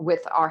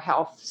with our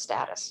health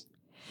status?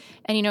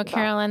 And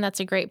Carolyn, that's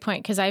a great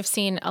point, because I've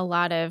seen a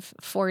lot of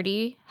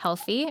 40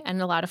 healthy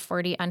and a lot of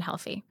 40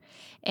 unhealthy.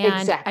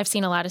 And Exactly. I've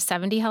seen a lot of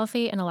 70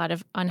 healthy and a lot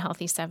of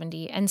unhealthy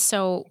 70. And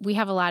so we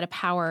have a lot of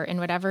power in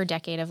whatever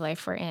decade of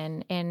life we're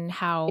in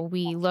how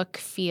we look,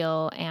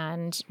 feel,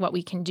 and what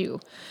we can do,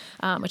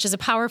 which is a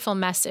powerful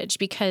message,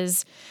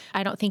 because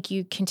I don't think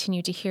you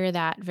continue to hear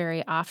that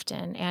very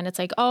often. And it's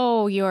like,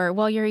 oh, you're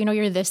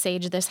this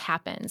age, this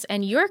happens.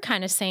 And you're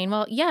kind of saying,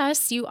 well,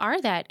 yes, you are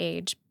that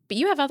age, but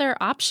you have other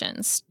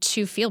options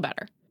to feel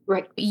better.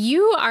 Right.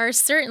 You are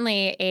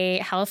certainly a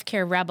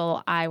healthcare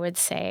rebel, I would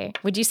say.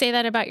 Would you say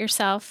that about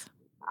yourself?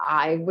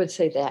 I would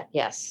say that,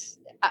 yes.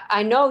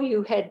 I know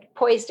you had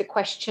posed a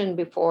question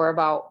before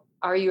about,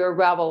 are you a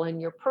rebel in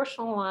your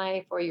personal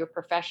life or your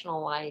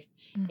professional life?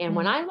 Mm-hmm. And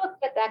when I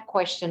looked at that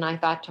question, I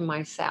thought to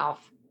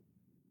myself,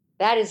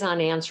 that is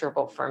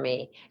unanswerable for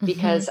me,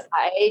 because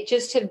I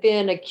just have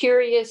been a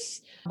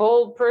curious,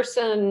 bold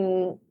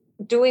person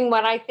doing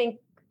what I think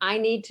I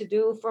need to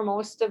do for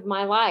most of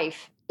my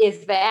life.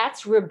 If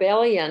that's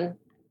rebellion,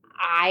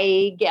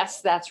 I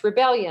guess that's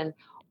rebellion.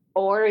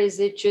 Or is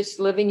it just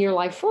living your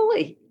life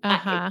fully?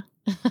 It's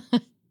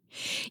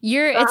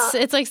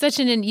like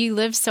you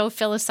live so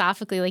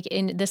philosophically, like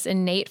in this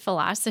innate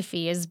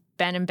philosophy has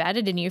been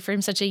embedded in you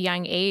from such a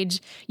young age.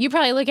 You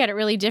probably look at it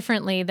really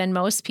differently than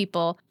most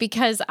people,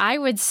 because I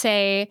would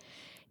say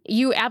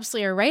you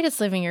absolutely are right. It's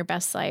living your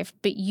best life,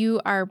 but you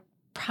are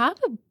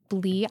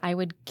probably, I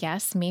would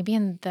guess, maybe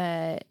in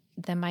the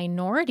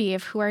minority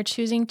of who are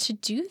choosing to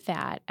do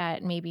that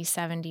at maybe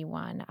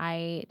 71.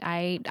 I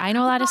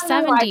know a lot of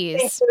 70s. I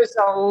think there's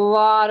a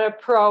lot of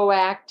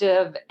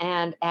proactive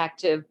and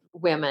active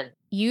women.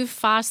 You've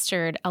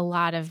fostered a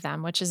lot of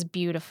them, which is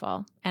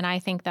beautiful. And I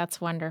think that's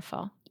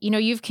wonderful.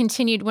 You've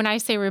continued, when I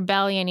say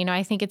rebellion,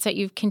 I think it's that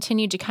you've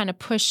continued to kind of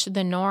push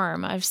the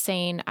norm of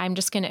saying, I'm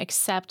just going to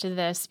accept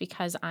this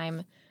because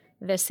I'm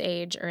this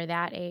age or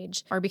that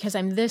age, or because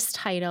I'm this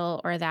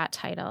title or that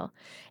title.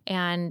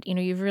 And,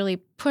 you've really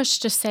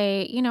pushed to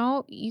say,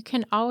 you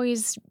can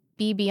always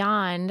be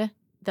beyond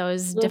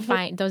those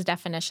those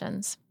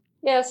definitions.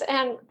 Yes.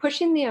 And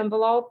pushing the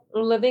envelope,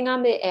 living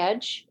on the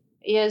edge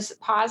is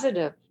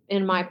positive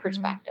in my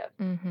perspective,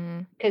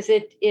 because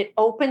it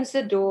opens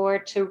the door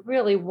to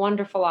really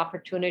wonderful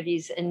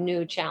opportunities and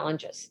new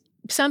challenges.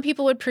 Some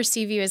people would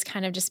perceive you as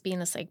kind of just being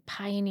this like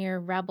pioneer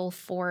rebel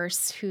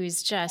force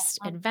who's just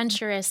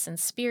adventurous and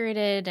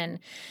spirited and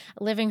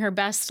living her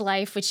best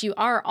life, which you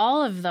are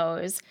all of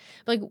those.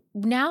 But like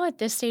now at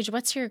this stage,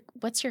 what's your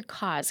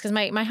cause? Because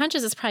my hunch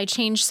is it's probably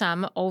changed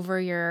some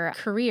over your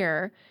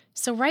career.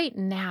 So right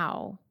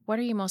now, what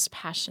are you most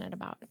passionate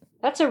about?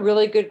 That's a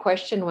really good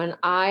question. When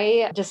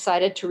I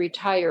decided to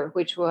retire,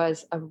 which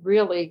was a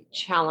really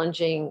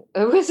challenging,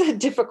 it was a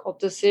difficult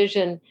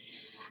decision,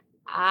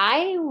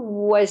 I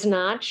was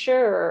not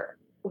sure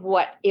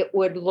what it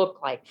would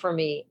look like for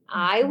me.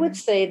 I would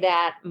say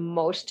that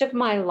most of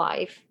my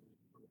life,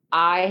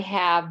 I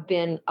have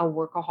been a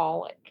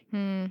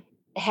workaholic,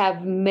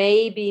 have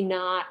maybe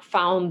not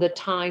found the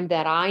time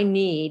that I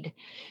need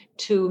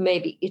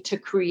to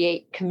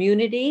create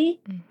community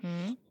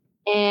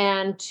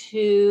and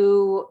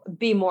to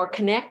be more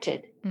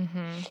connected.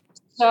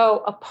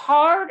 So a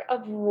part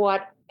of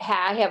what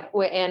I have,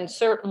 and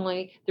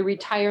certainly the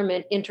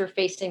retirement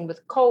interfacing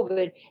with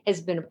COVID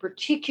has been a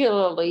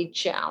particularly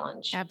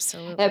challenge.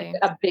 Absolutely.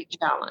 A big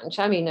challenge.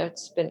 I mean,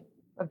 it's been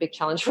a big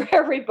challenge for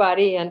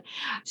everybody. And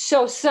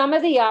so some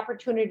of the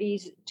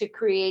opportunities to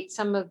create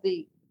some of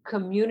the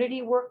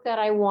community work that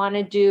I want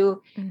to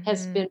do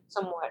has been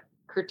somewhat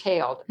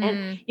curtailed.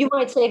 And you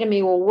might say to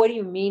me, well, what do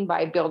you mean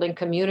by building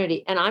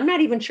community? And I'm not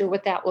even sure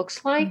what that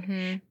looks like,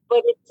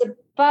 but it's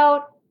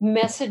about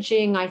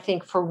messaging, I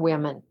think, for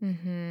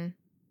women.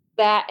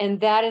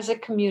 That is a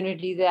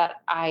community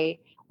that I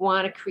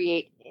want to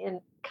create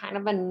in kind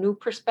of a new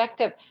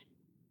perspective.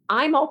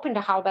 I'm open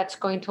to how that's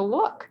going to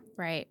look.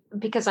 Right.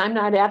 Because I'm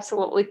not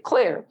absolutely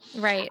clear.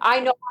 Right.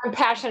 I know I'm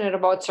passionate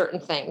about certain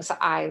things.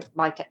 I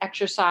like to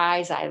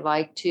exercise.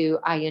 I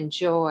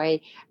enjoy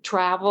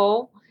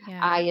travel. Yeah.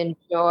 I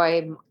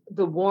enjoy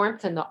the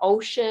warmth and the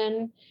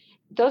ocean.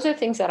 Those are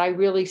things that I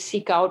really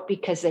seek out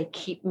because they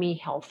keep me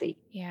healthy.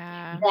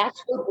 Yeah.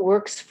 That's what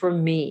works for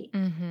me.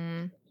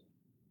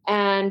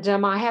 And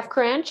I have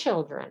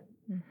grandchildren.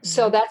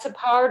 So that's a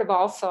part of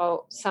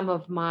also some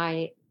of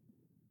my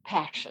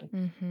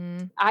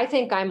passion. I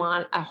think I'm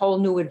on a whole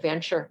new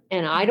adventure,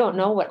 and I don't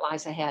know what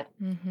lies ahead.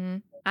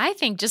 I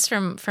think just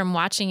from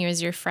watching you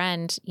as your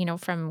friend,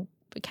 from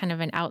kind of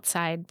an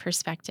outside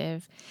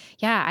perspective,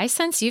 yeah, I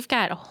sense you've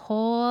got a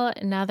whole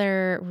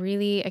another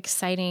really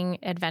exciting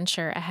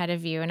adventure ahead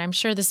of you. And I'm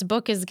sure this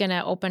book is going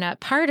to open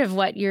up part of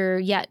what you're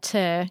yet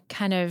to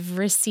kind of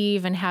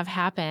receive and have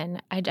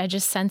happen. I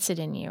just sense it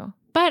in you.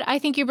 But I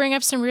think you bring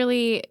up some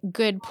really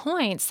good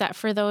points that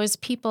for those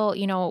people,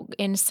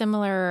 in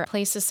similar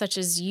places such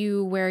as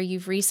you, where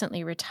you've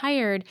recently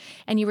retired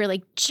and you were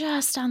like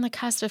just on the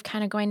cusp of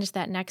kind of going into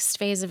that next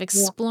phase of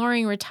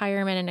exploring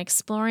retirement and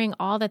exploring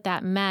all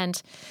that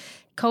meant.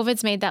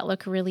 COVID's made that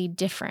look really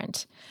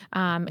different.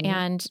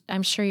 And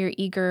I'm sure you're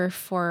eager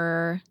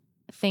for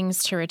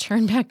things to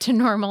return back to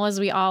normal, as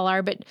we all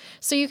are. But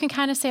so you can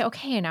kind of say,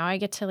 okay, now I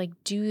get to like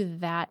do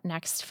that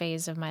next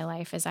phase of my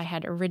life as I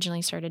had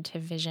originally started to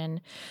vision.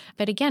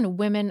 But again,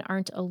 women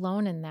aren't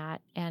alone in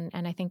that. And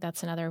I think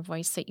that's another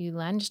voice that you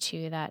lend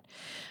to, that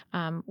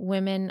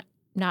women,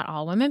 not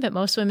all women, but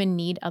most women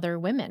need other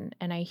women.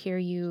 And I hear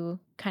you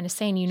kind of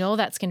saying,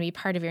 that's going to be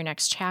part of your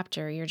next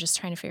chapter. You're just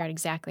trying to figure out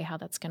exactly how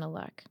that's going to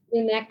look.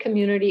 In that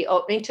community,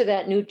 opening to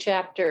that new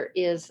chapter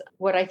is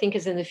what I think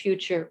is in the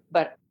future,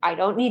 but I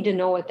don't need to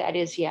know what that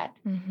is yet.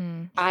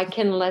 Mm-hmm. I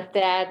can let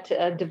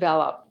that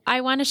develop.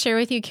 I want to share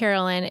with you,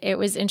 Carolyn, it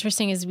was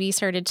interesting as we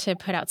started to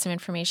put out some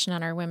information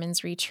on our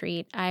women's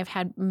retreat. I've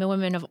had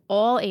women of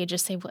all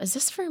ages say, well, is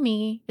this for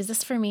me? Is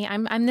this for me?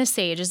 I'm this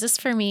age. Is this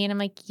for me? And I'm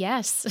like,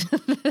 yes,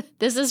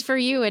 this is for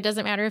you. It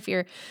doesn't matter if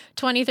you're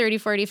 20, 30,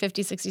 40,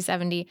 50, 60,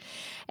 70.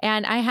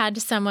 And I had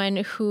someone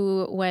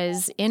who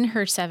was in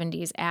her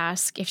 70s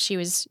ask if she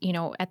was,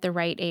 at the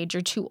right age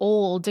or too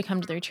old to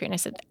come to the retreat. And I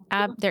said,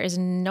 there is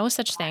no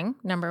such thing,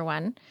 number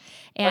one.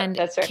 And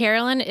That's right.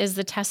 Carolyn is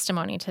the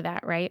testimony to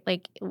that, right?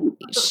 Like,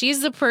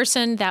 she's the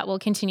person that will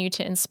continue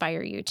to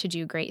inspire you to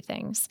do great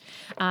things.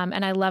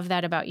 And I love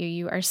that about you.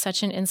 You are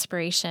such an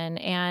inspiration.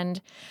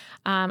 And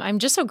I'm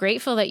just so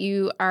grateful that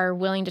you are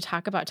willing to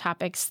talk about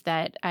topics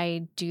that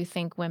I do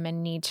think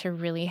women need to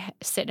really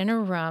sit in a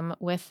room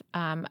with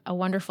a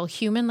wonderful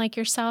human like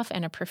yourself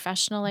and a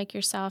professional like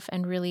yourself,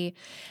 and really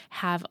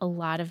have a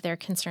lot of their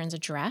concerns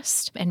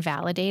addressed and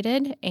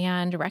validated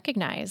and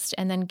recognized,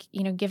 and then,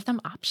 give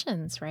them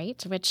options,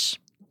 right? Which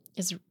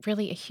is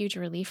really a huge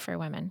relief for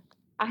women.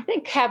 I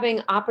think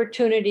having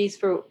opportunities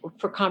for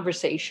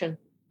conversation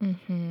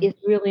is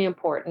really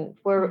important,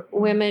 where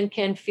women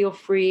can feel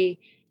free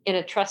in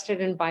a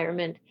trusted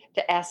environment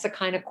to ask the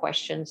kind of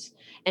questions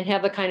and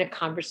have the kind of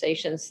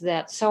conversations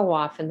that so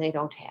often they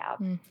don't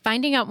have.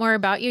 Finding out more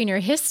about you and your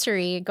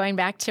history, going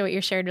back to what you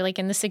shared, like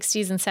in the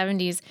 60s and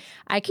 70s,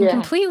 I can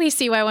completely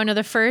see why one of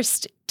the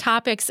first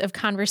topics of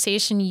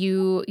conversation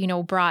you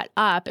brought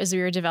up as we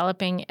were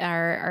developing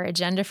our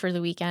agenda for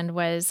the weekend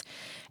was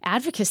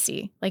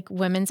advocacy, like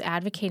women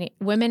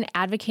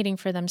advocating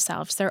for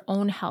themselves, their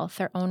own health,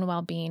 their own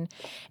well-being.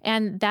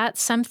 And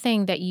that's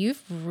something that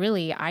you've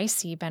really, I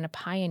see, been a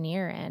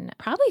pioneer in,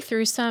 probably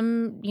through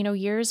some,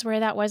 years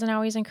where that wasn't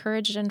always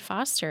encouraged and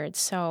fostered.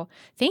 So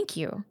thank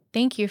you.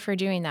 Thank you for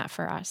doing that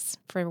for us,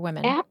 for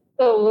women.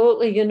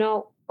 Absolutely.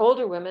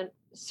 Older women,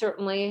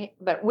 certainly,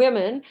 but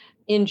women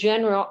in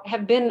general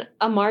have been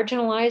a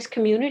marginalized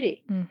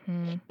community.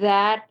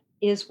 That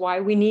is why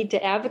we need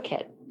to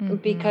advocate,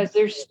 because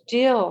there's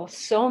still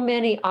so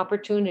many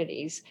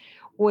opportunities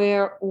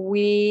where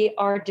we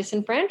are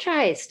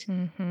disenfranchised.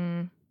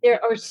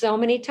 There are so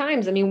many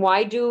times. I mean,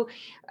 why do,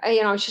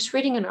 I was just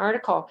reading an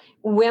article,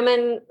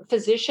 women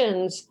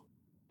physicians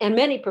and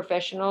many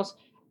professionals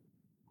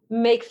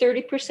make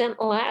 30%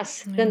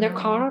 less than their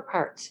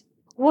counterparts.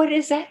 What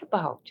is that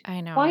about?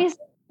 I know. Why is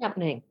that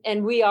happening?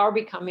 And we are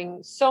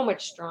becoming so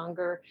much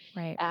stronger,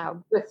 right?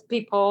 With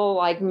people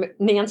like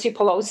Nancy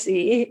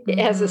Pelosi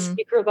as a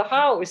Speaker of the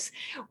House.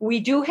 We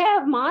do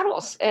have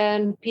models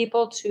and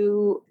people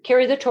to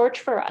carry the torch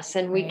for us,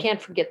 and we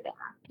can't forget that.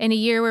 In a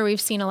year where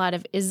we've seen a lot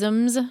of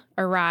isms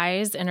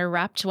arise and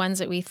erupt, ones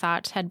that we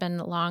thought had been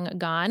long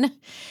gone,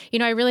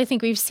 I really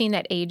think we've seen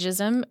that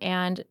ageism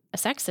and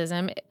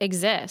sexism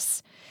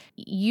exists.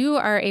 You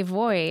are a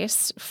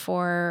voice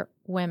for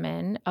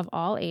women of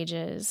all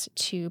ages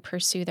to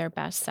pursue their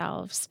best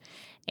selves.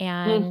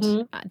 And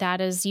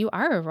you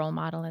are a role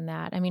model in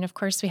that. I mean, of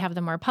course, we have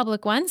the more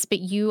public ones, but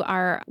you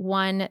are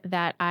one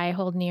that I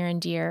hold near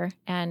and dear.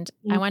 And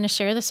I want to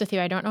share this with you.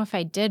 I don't know if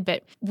I did,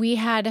 but we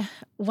had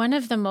one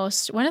of the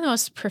most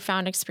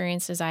profound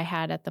experiences I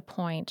had at the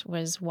point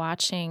was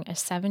watching a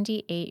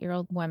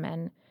 78-year-old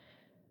woman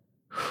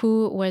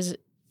who was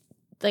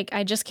like,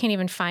 I just can't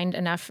even find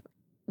enough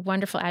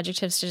wonderful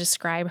adjectives to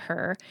describe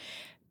her.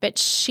 But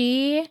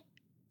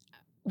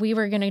we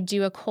were going to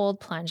do a cold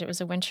plunge. It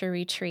was a winter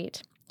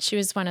retreat. She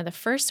was one of the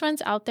first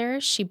ones out there.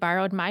 She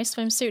borrowed my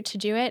swimsuit to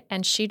do it,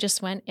 and she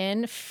just went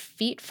in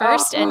feet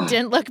first and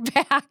didn't look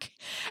back.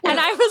 And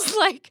I was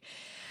like,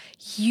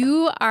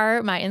 you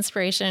are my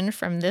inspiration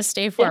from this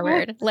day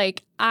forward.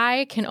 Like,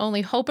 I can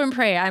only hope and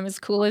pray I'm as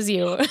cool as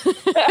you,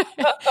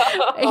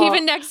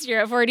 even next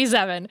year at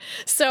 47.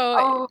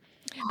 So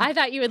I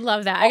thought you would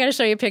love that. I got to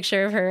show you a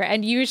picture of her,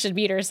 and you should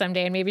meet her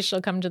someday, and maybe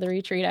she'll come to the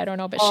retreat. I don't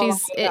know, but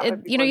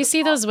you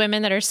see those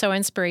women that are so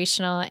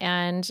inspirational,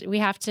 and we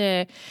have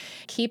to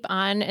keep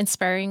on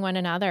inspiring one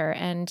another.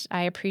 And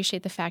I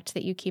appreciate the fact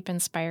that you keep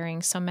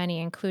inspiring so many,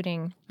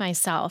 including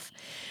myself.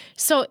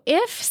 So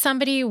if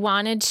somebody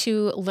wanted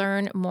to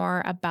learn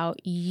more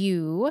about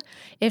you,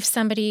 if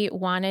somebody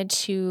wanted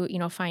to,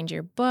 find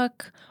your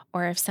book,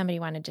 or if somebody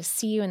wanted to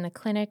see you in the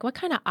clinic, what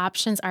kind of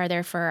options are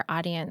there for our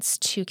audience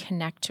to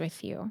connect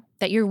with you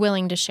that you're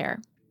willing to share?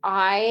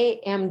 I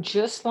am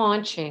just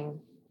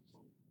launching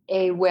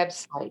a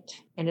website,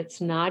 and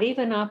it's not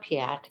even up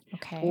yet,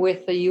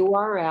 with the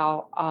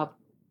URL of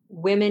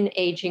Women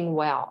Aging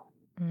Well.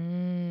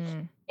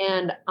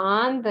 And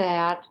on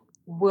that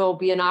will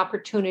be an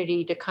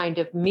opportunity to kind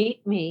of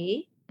meet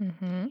me,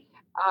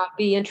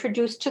 be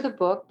introduced to the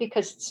book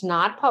because it's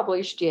not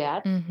published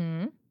yet,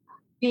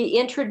 be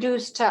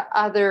introduced to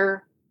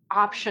other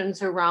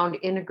options around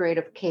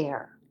integrative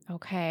care.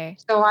 Okay.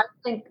 So I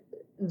think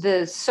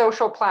the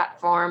social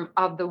platform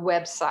of the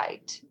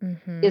website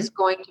is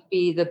going to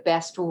be the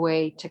best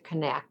way to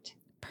connect.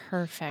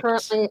 Perfect.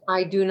 Currently,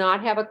 I do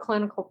not have a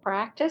clinical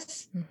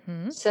practice,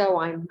 so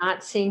I'm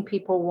not seeing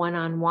people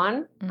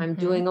one-on-one. I'm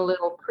doing a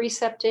little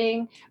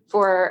precepting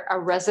for a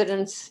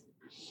residence,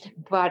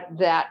 but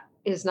that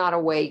is not a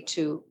way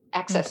to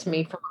access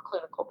me from a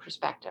clinical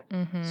perspective.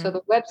 So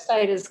the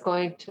website is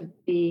going to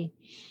be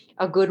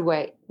a good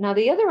way. Now,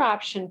 the other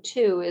option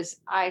too is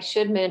I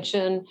should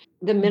mention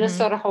the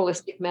Minnesota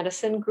Holistic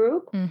Medicine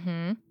Group,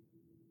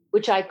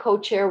 which I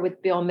co-chair with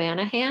Bill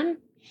Manahan.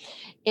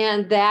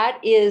 And that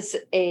is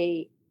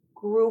a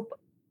group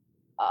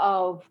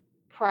of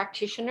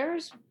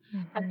practitioners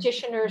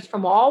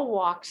from all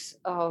walks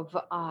of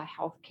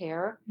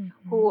healthcare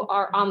who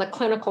are on the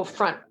clinical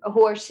front,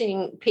 who are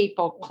seeing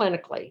people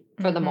clinically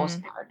for the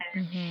most part.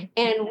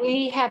 And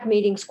we have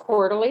meetings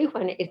quarterly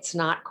when it's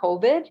not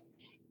COVID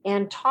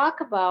and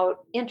talk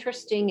about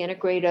interesting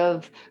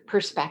integrative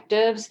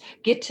perspectives,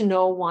 get to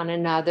know one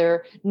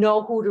another,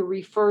 know who to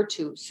refer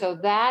to. So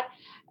that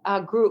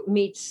group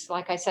meets,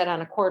 like I said,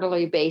 on a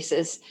quarterly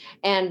basis.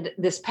 And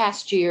this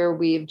past year,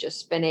 we've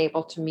just been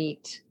able to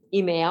meet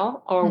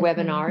email or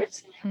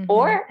webinars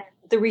or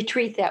the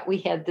retreat that we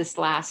had this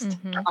last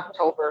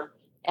October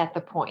at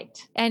the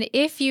Point. And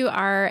if you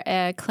are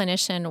a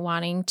clinician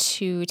wanting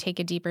to take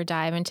a deeper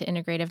dive into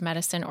integrative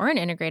medicine, or an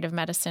integrative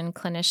medicine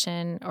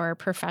clinician or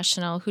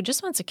professional who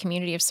just wants a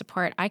community of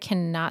support, I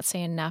cannot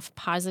say enough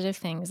positive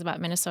things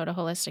about Minnesota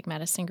Holistic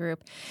Medicine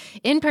Group.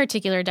 In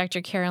particular,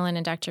 Dr. Carolyn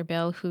and Dr.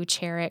 Bill, who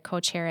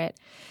co-chair it.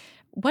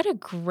 What a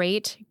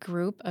great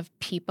group of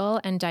people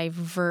and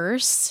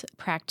diverse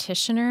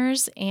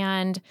practitioners,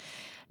 and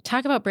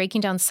talk about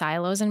breaking down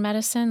silos in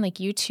medicine. Like,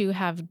 you two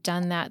have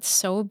done that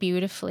so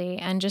beautifully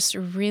and just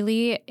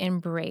really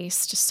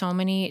embraced so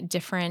many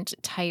different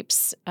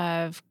types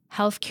of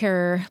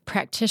healthcare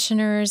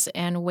practitioners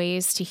and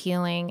ways to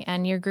healing.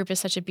 And your group is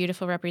such a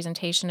beautiful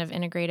representation of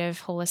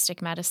integrative holistic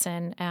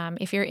medicine.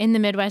 If you're in the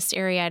Midwest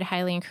area, I'd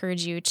highly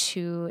encourage you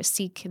to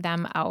seek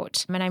them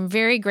out. And I'm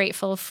very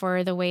grateful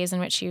for the ways in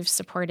which you've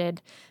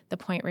supported the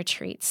Point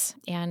retreats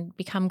and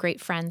become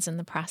great friends in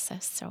the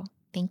process. So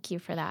thank you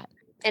for that.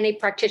 Any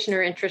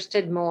practitioner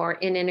interested more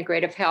in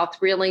integrative health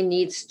really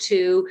needs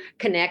to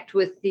connect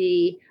with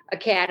the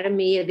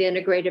Academy of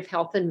Integrative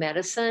Health and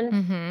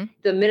Medicine.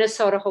 The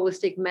Minnesota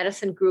Holistic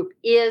Medicine Group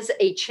is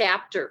a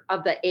chapter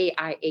of the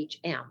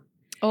AIHM.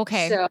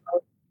 Okay. So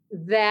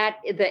that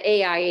the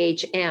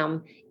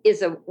AIHM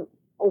is a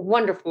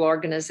wonderful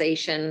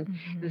organization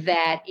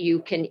that you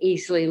can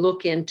easily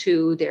look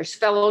into. There's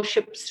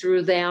fellowships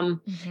through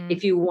them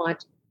if you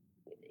want,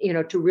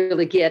 to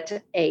really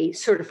get a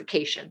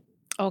certification.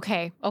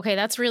 Okay.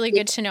 That's really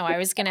good to know. I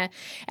was going to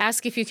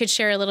ask if you could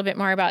share a little bit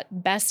more about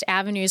best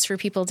avenues for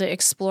people to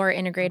explore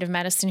integrative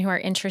medicine who are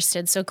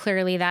interested. So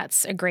clearly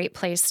that's a great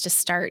place to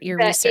start your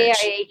research.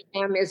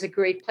 AIHM is a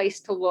great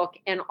place to look.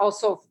 And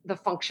also the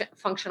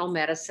functional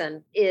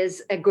medicine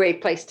is a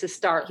great place to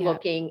start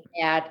looking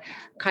at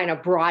kind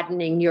of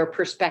broadening your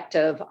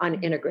perspective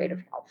on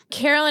integrative health.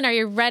 Carolyn, are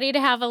you ready to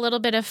have a little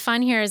bit of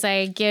fun here as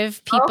I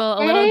give people a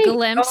little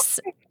glimpse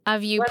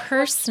of you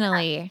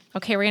personally?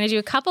 Okay, we're going to do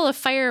a couple of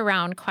fire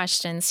round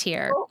questions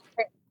here.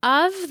 Okay.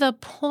 Of the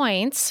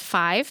Point's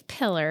 5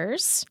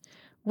 pillars,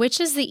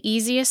 which is the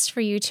easiest for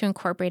you to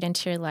incorporate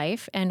into your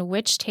life and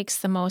which takes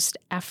the most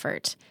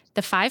effort?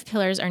 The 5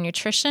 pillars are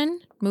nutrition,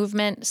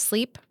 movement,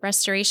 sleep,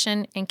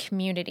 restoration, and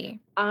community.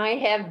 I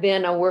have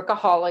been a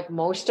workaholic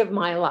most of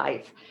my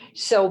life.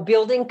 So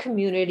building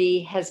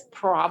community has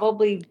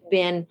probably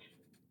been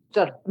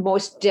the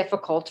most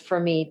difficult for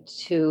me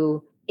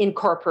to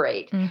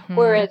incorporate,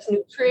 whereas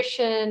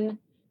nutrition,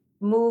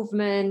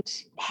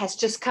 movement has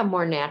just come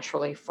more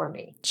naturally for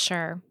me.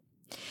 Sure.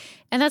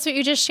 And that's what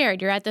you just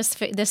shared. You're at this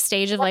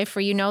stage of life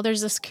where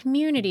there's this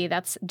community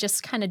that's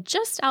just kind of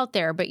just out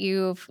there, but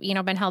you've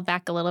been held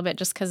back a little bit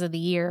just because of the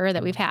year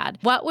that we've had.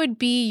 What would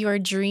be your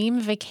dream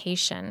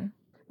vacation?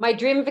 My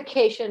dream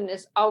vacation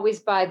is always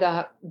by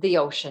the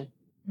ocean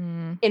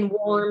in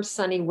warm,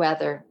 sunny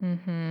weather,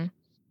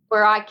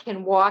 where I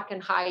can walk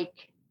and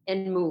hike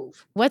and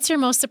move. What's your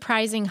most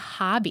surprising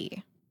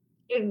hobby?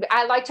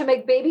 I like to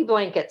make baby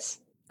blankets.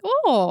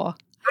 Oh,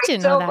 I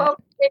didn't know that. I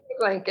baby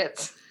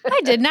blankets.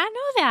 I did not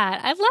know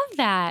that. I love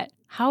that.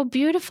 How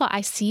beautiful.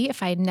 I see.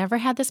 If I had never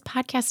had this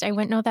podcast, I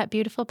wouldn't know that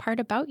beautiful part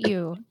about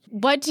you.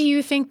 What do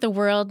you think the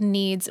world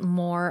needs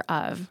more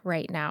of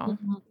right now?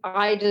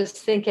 I just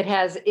think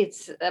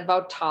it's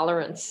about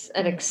tolerance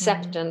and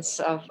acceptance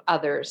of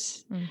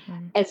others.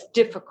 As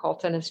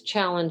difficult and as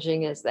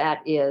challenging as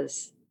that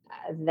is,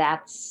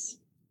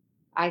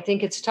 I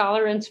think it's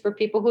tolerance for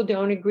people who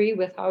don't agree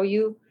with how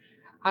you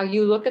how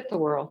you look at the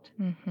world.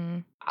 Mm-hmm.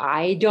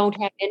 I don't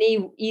have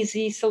any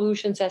easy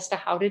solutions as to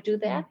how to do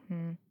that,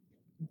 Mm-hmm.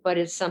 but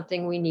it's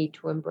something we need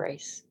to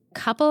embrace.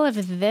 Couple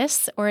of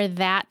this or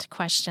that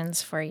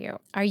questions for you.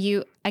 Are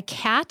you a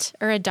cat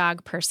or a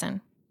dog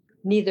person?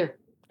 Neither.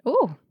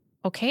 Ooh,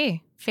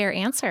 okay. Fair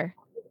answer.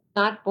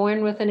 Not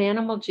born with an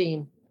animal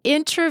gene.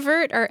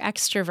 Introvert or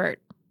extrovert?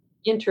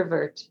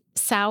 Introvert.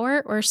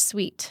 Sour or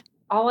sweet?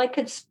 All I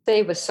could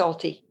say was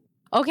salty.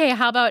 Okay,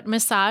 how about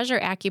massage or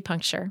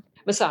acupuncture?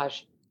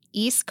 Massage.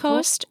 East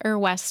Coast or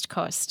West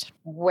Coast?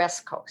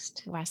 West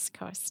Coast. West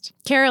Coast.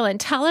 Carolyn,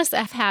 tell us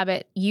a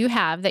habit you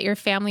have that your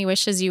family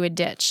wishes you would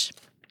ditch.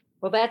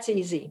 Well, that's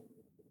easy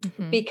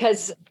Mm-hmm.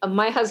 because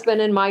my husband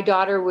and my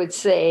daughter would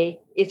say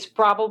it's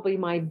probably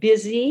my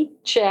busy,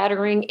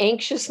 chattering,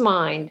 anxious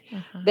mind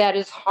Uh-huh. that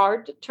is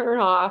hard to turn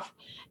off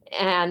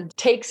and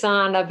takes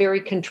on a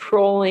very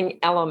controlling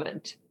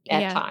element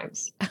at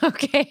times.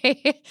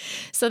 Okay.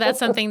 So that's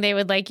something they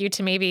would like you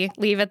to maybe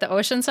leave at the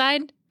ocean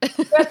side? At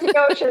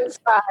the ocean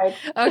side.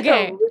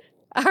 Okay.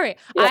 All right.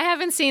 Yeah. I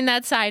haven't seen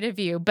that side of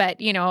you, but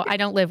I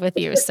don't live with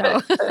you,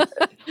 so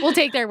we'll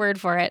take their word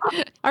for it.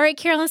 All right,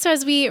 Carolyn. So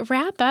as we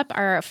wrap up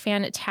our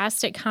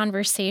fantastic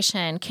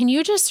conversation, can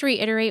you just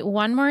reiterate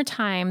one more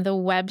time the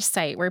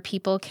website where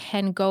people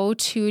can go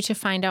to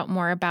find out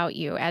more about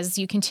you as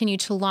you continue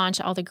to launch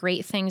all the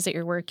great things that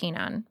you're working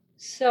on?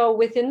 So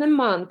within the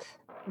month,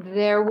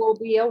 there will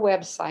be a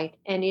website,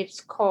 and it's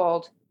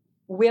called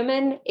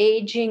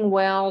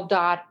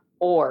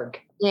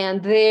womenagingwell.org.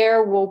 And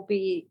there will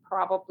be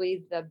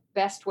probably the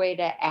best way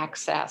to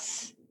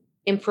access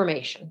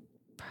information.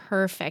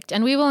 Perfect.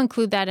 And we will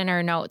include that in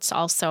our notes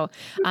also.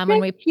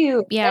 Thank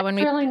you. Yeah, That's when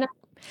we really nice.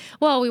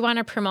 Well, we want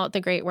to promote the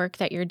great work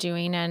that you're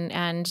doing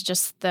and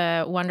just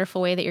the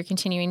wonderful way that you're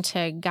continuing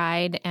to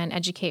guide and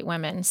educate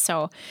women.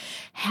 So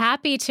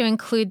happy to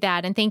include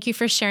that. And thank you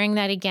for sharing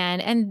that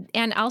again.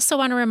 And also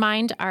want to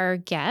remind our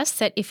guests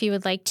that if you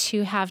would like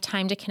to have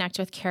time to connect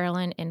with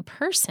Carolyn in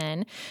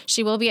person,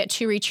 she will be at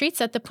 2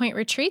 retreats at the Point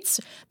Retreats,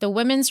 the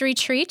Women's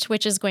Retreat,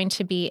 which is going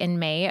to be in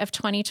May of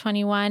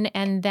 2021,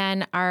 and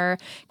then our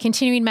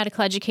continuing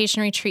medical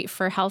education retreat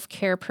for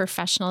healthcare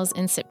professionals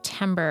in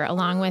September,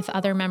 along with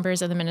other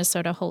members of the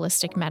Minnesota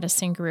Holistic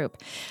Medicine Group.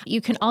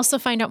 You can also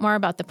find out more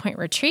about the Point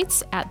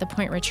Retreats at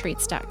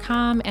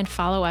thepointretreats.com and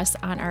follow us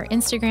on our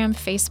Instagram,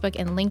 Facebook,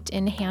 and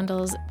LinkedIn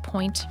handles,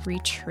 Point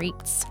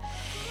Retreats.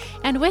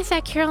 And with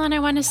that, Carolyn, I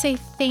want to say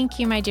thank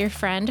you, my dear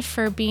friend,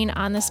 for being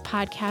on this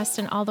podcast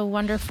and all the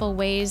wonderful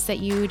ways that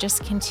you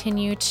just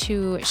continue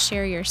to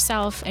share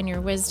yourself and your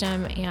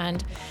wisdom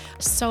and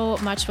so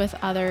much with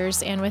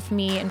others and with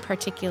me in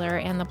particular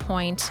and The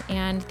Point.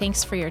 And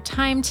thanks for your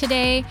time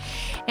today.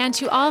 And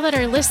to all that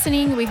are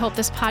listening, we hope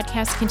this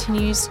podcast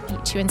continues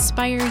to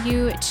inspire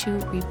you to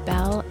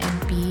rebel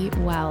and be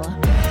well.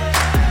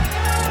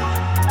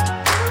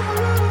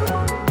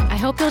 I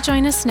hope you'll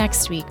join us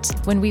next week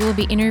when we will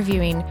be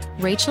interviewing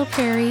Rachel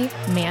Perry,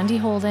 Mandy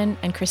Holden,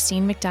 and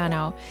Christine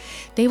McDonough.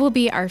 They will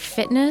be our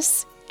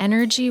fitness,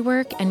 energy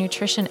work, and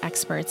nutrition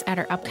experts at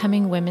our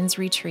upcoming women's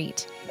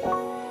retreat.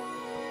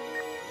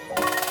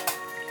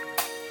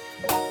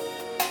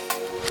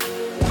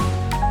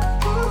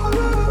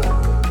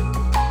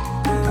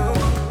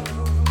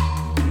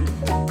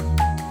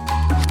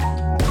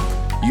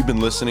 You've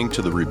been listening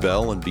to the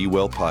Rebel and Be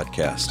Well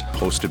podcast,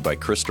 hosted by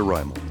Krista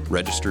Reimel,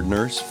 registered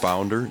nurse,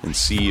 founder, and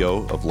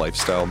CEO of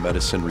Lifestyle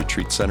Medicine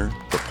Retreat Center,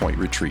 The Point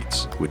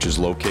Retreats, which is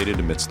located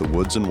amidst the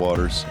woods and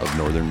waters of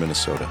northern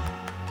Minnesota.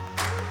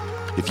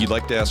 If you'd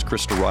like to ask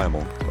Krista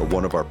Reimel, or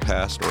one of our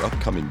past or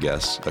upcoming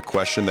guests, a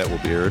question that will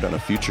be aired on a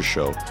future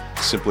show,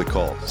 simply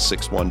call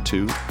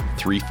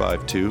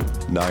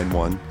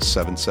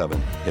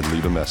 612-352-9177 and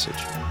leave a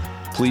message.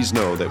 Please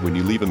know that when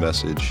you leave a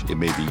message, it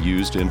may be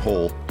used in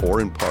whole or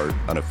in part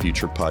on a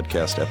future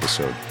podcast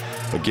episode.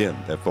 Again,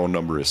 that phone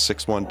number is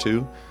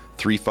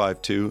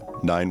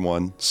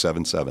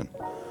 612-352-9177.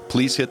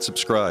 Please hit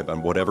subscribe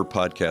on whatever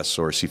podcast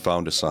source you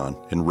found us on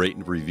and rate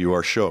and review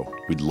our show.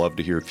 We'd love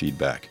to hear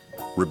feedback.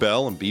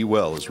 Rebel and Be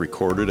Well is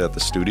recorded at the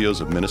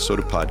studios of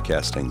Minnesota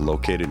Podcasting,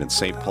 located in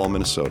St. Paul,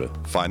 Minnesota.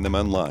 Find them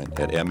online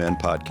at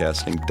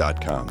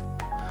mnpodcasting.com.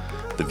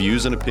 The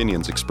views and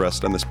opinions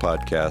expressed on this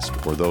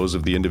podcast are those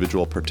of the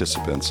individual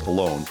participants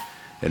alone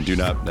and do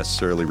not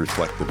necessarily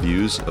reflect the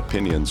views,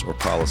 opinions, or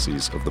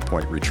policies of the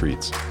Point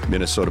Retreats,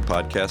 Minnesota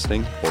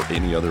Podcasting, or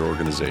any other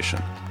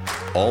organization.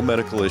 All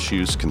medical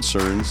issues,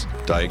 concerns,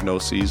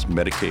 diagnoses,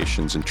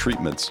 medications, and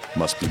treatments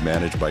must be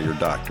managed by your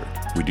doctor.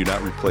 We do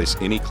not replace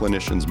any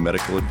clinician's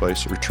medical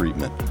advice or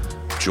treatment.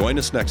 Join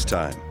us next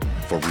time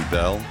for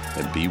Rebel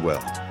and Be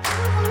Well.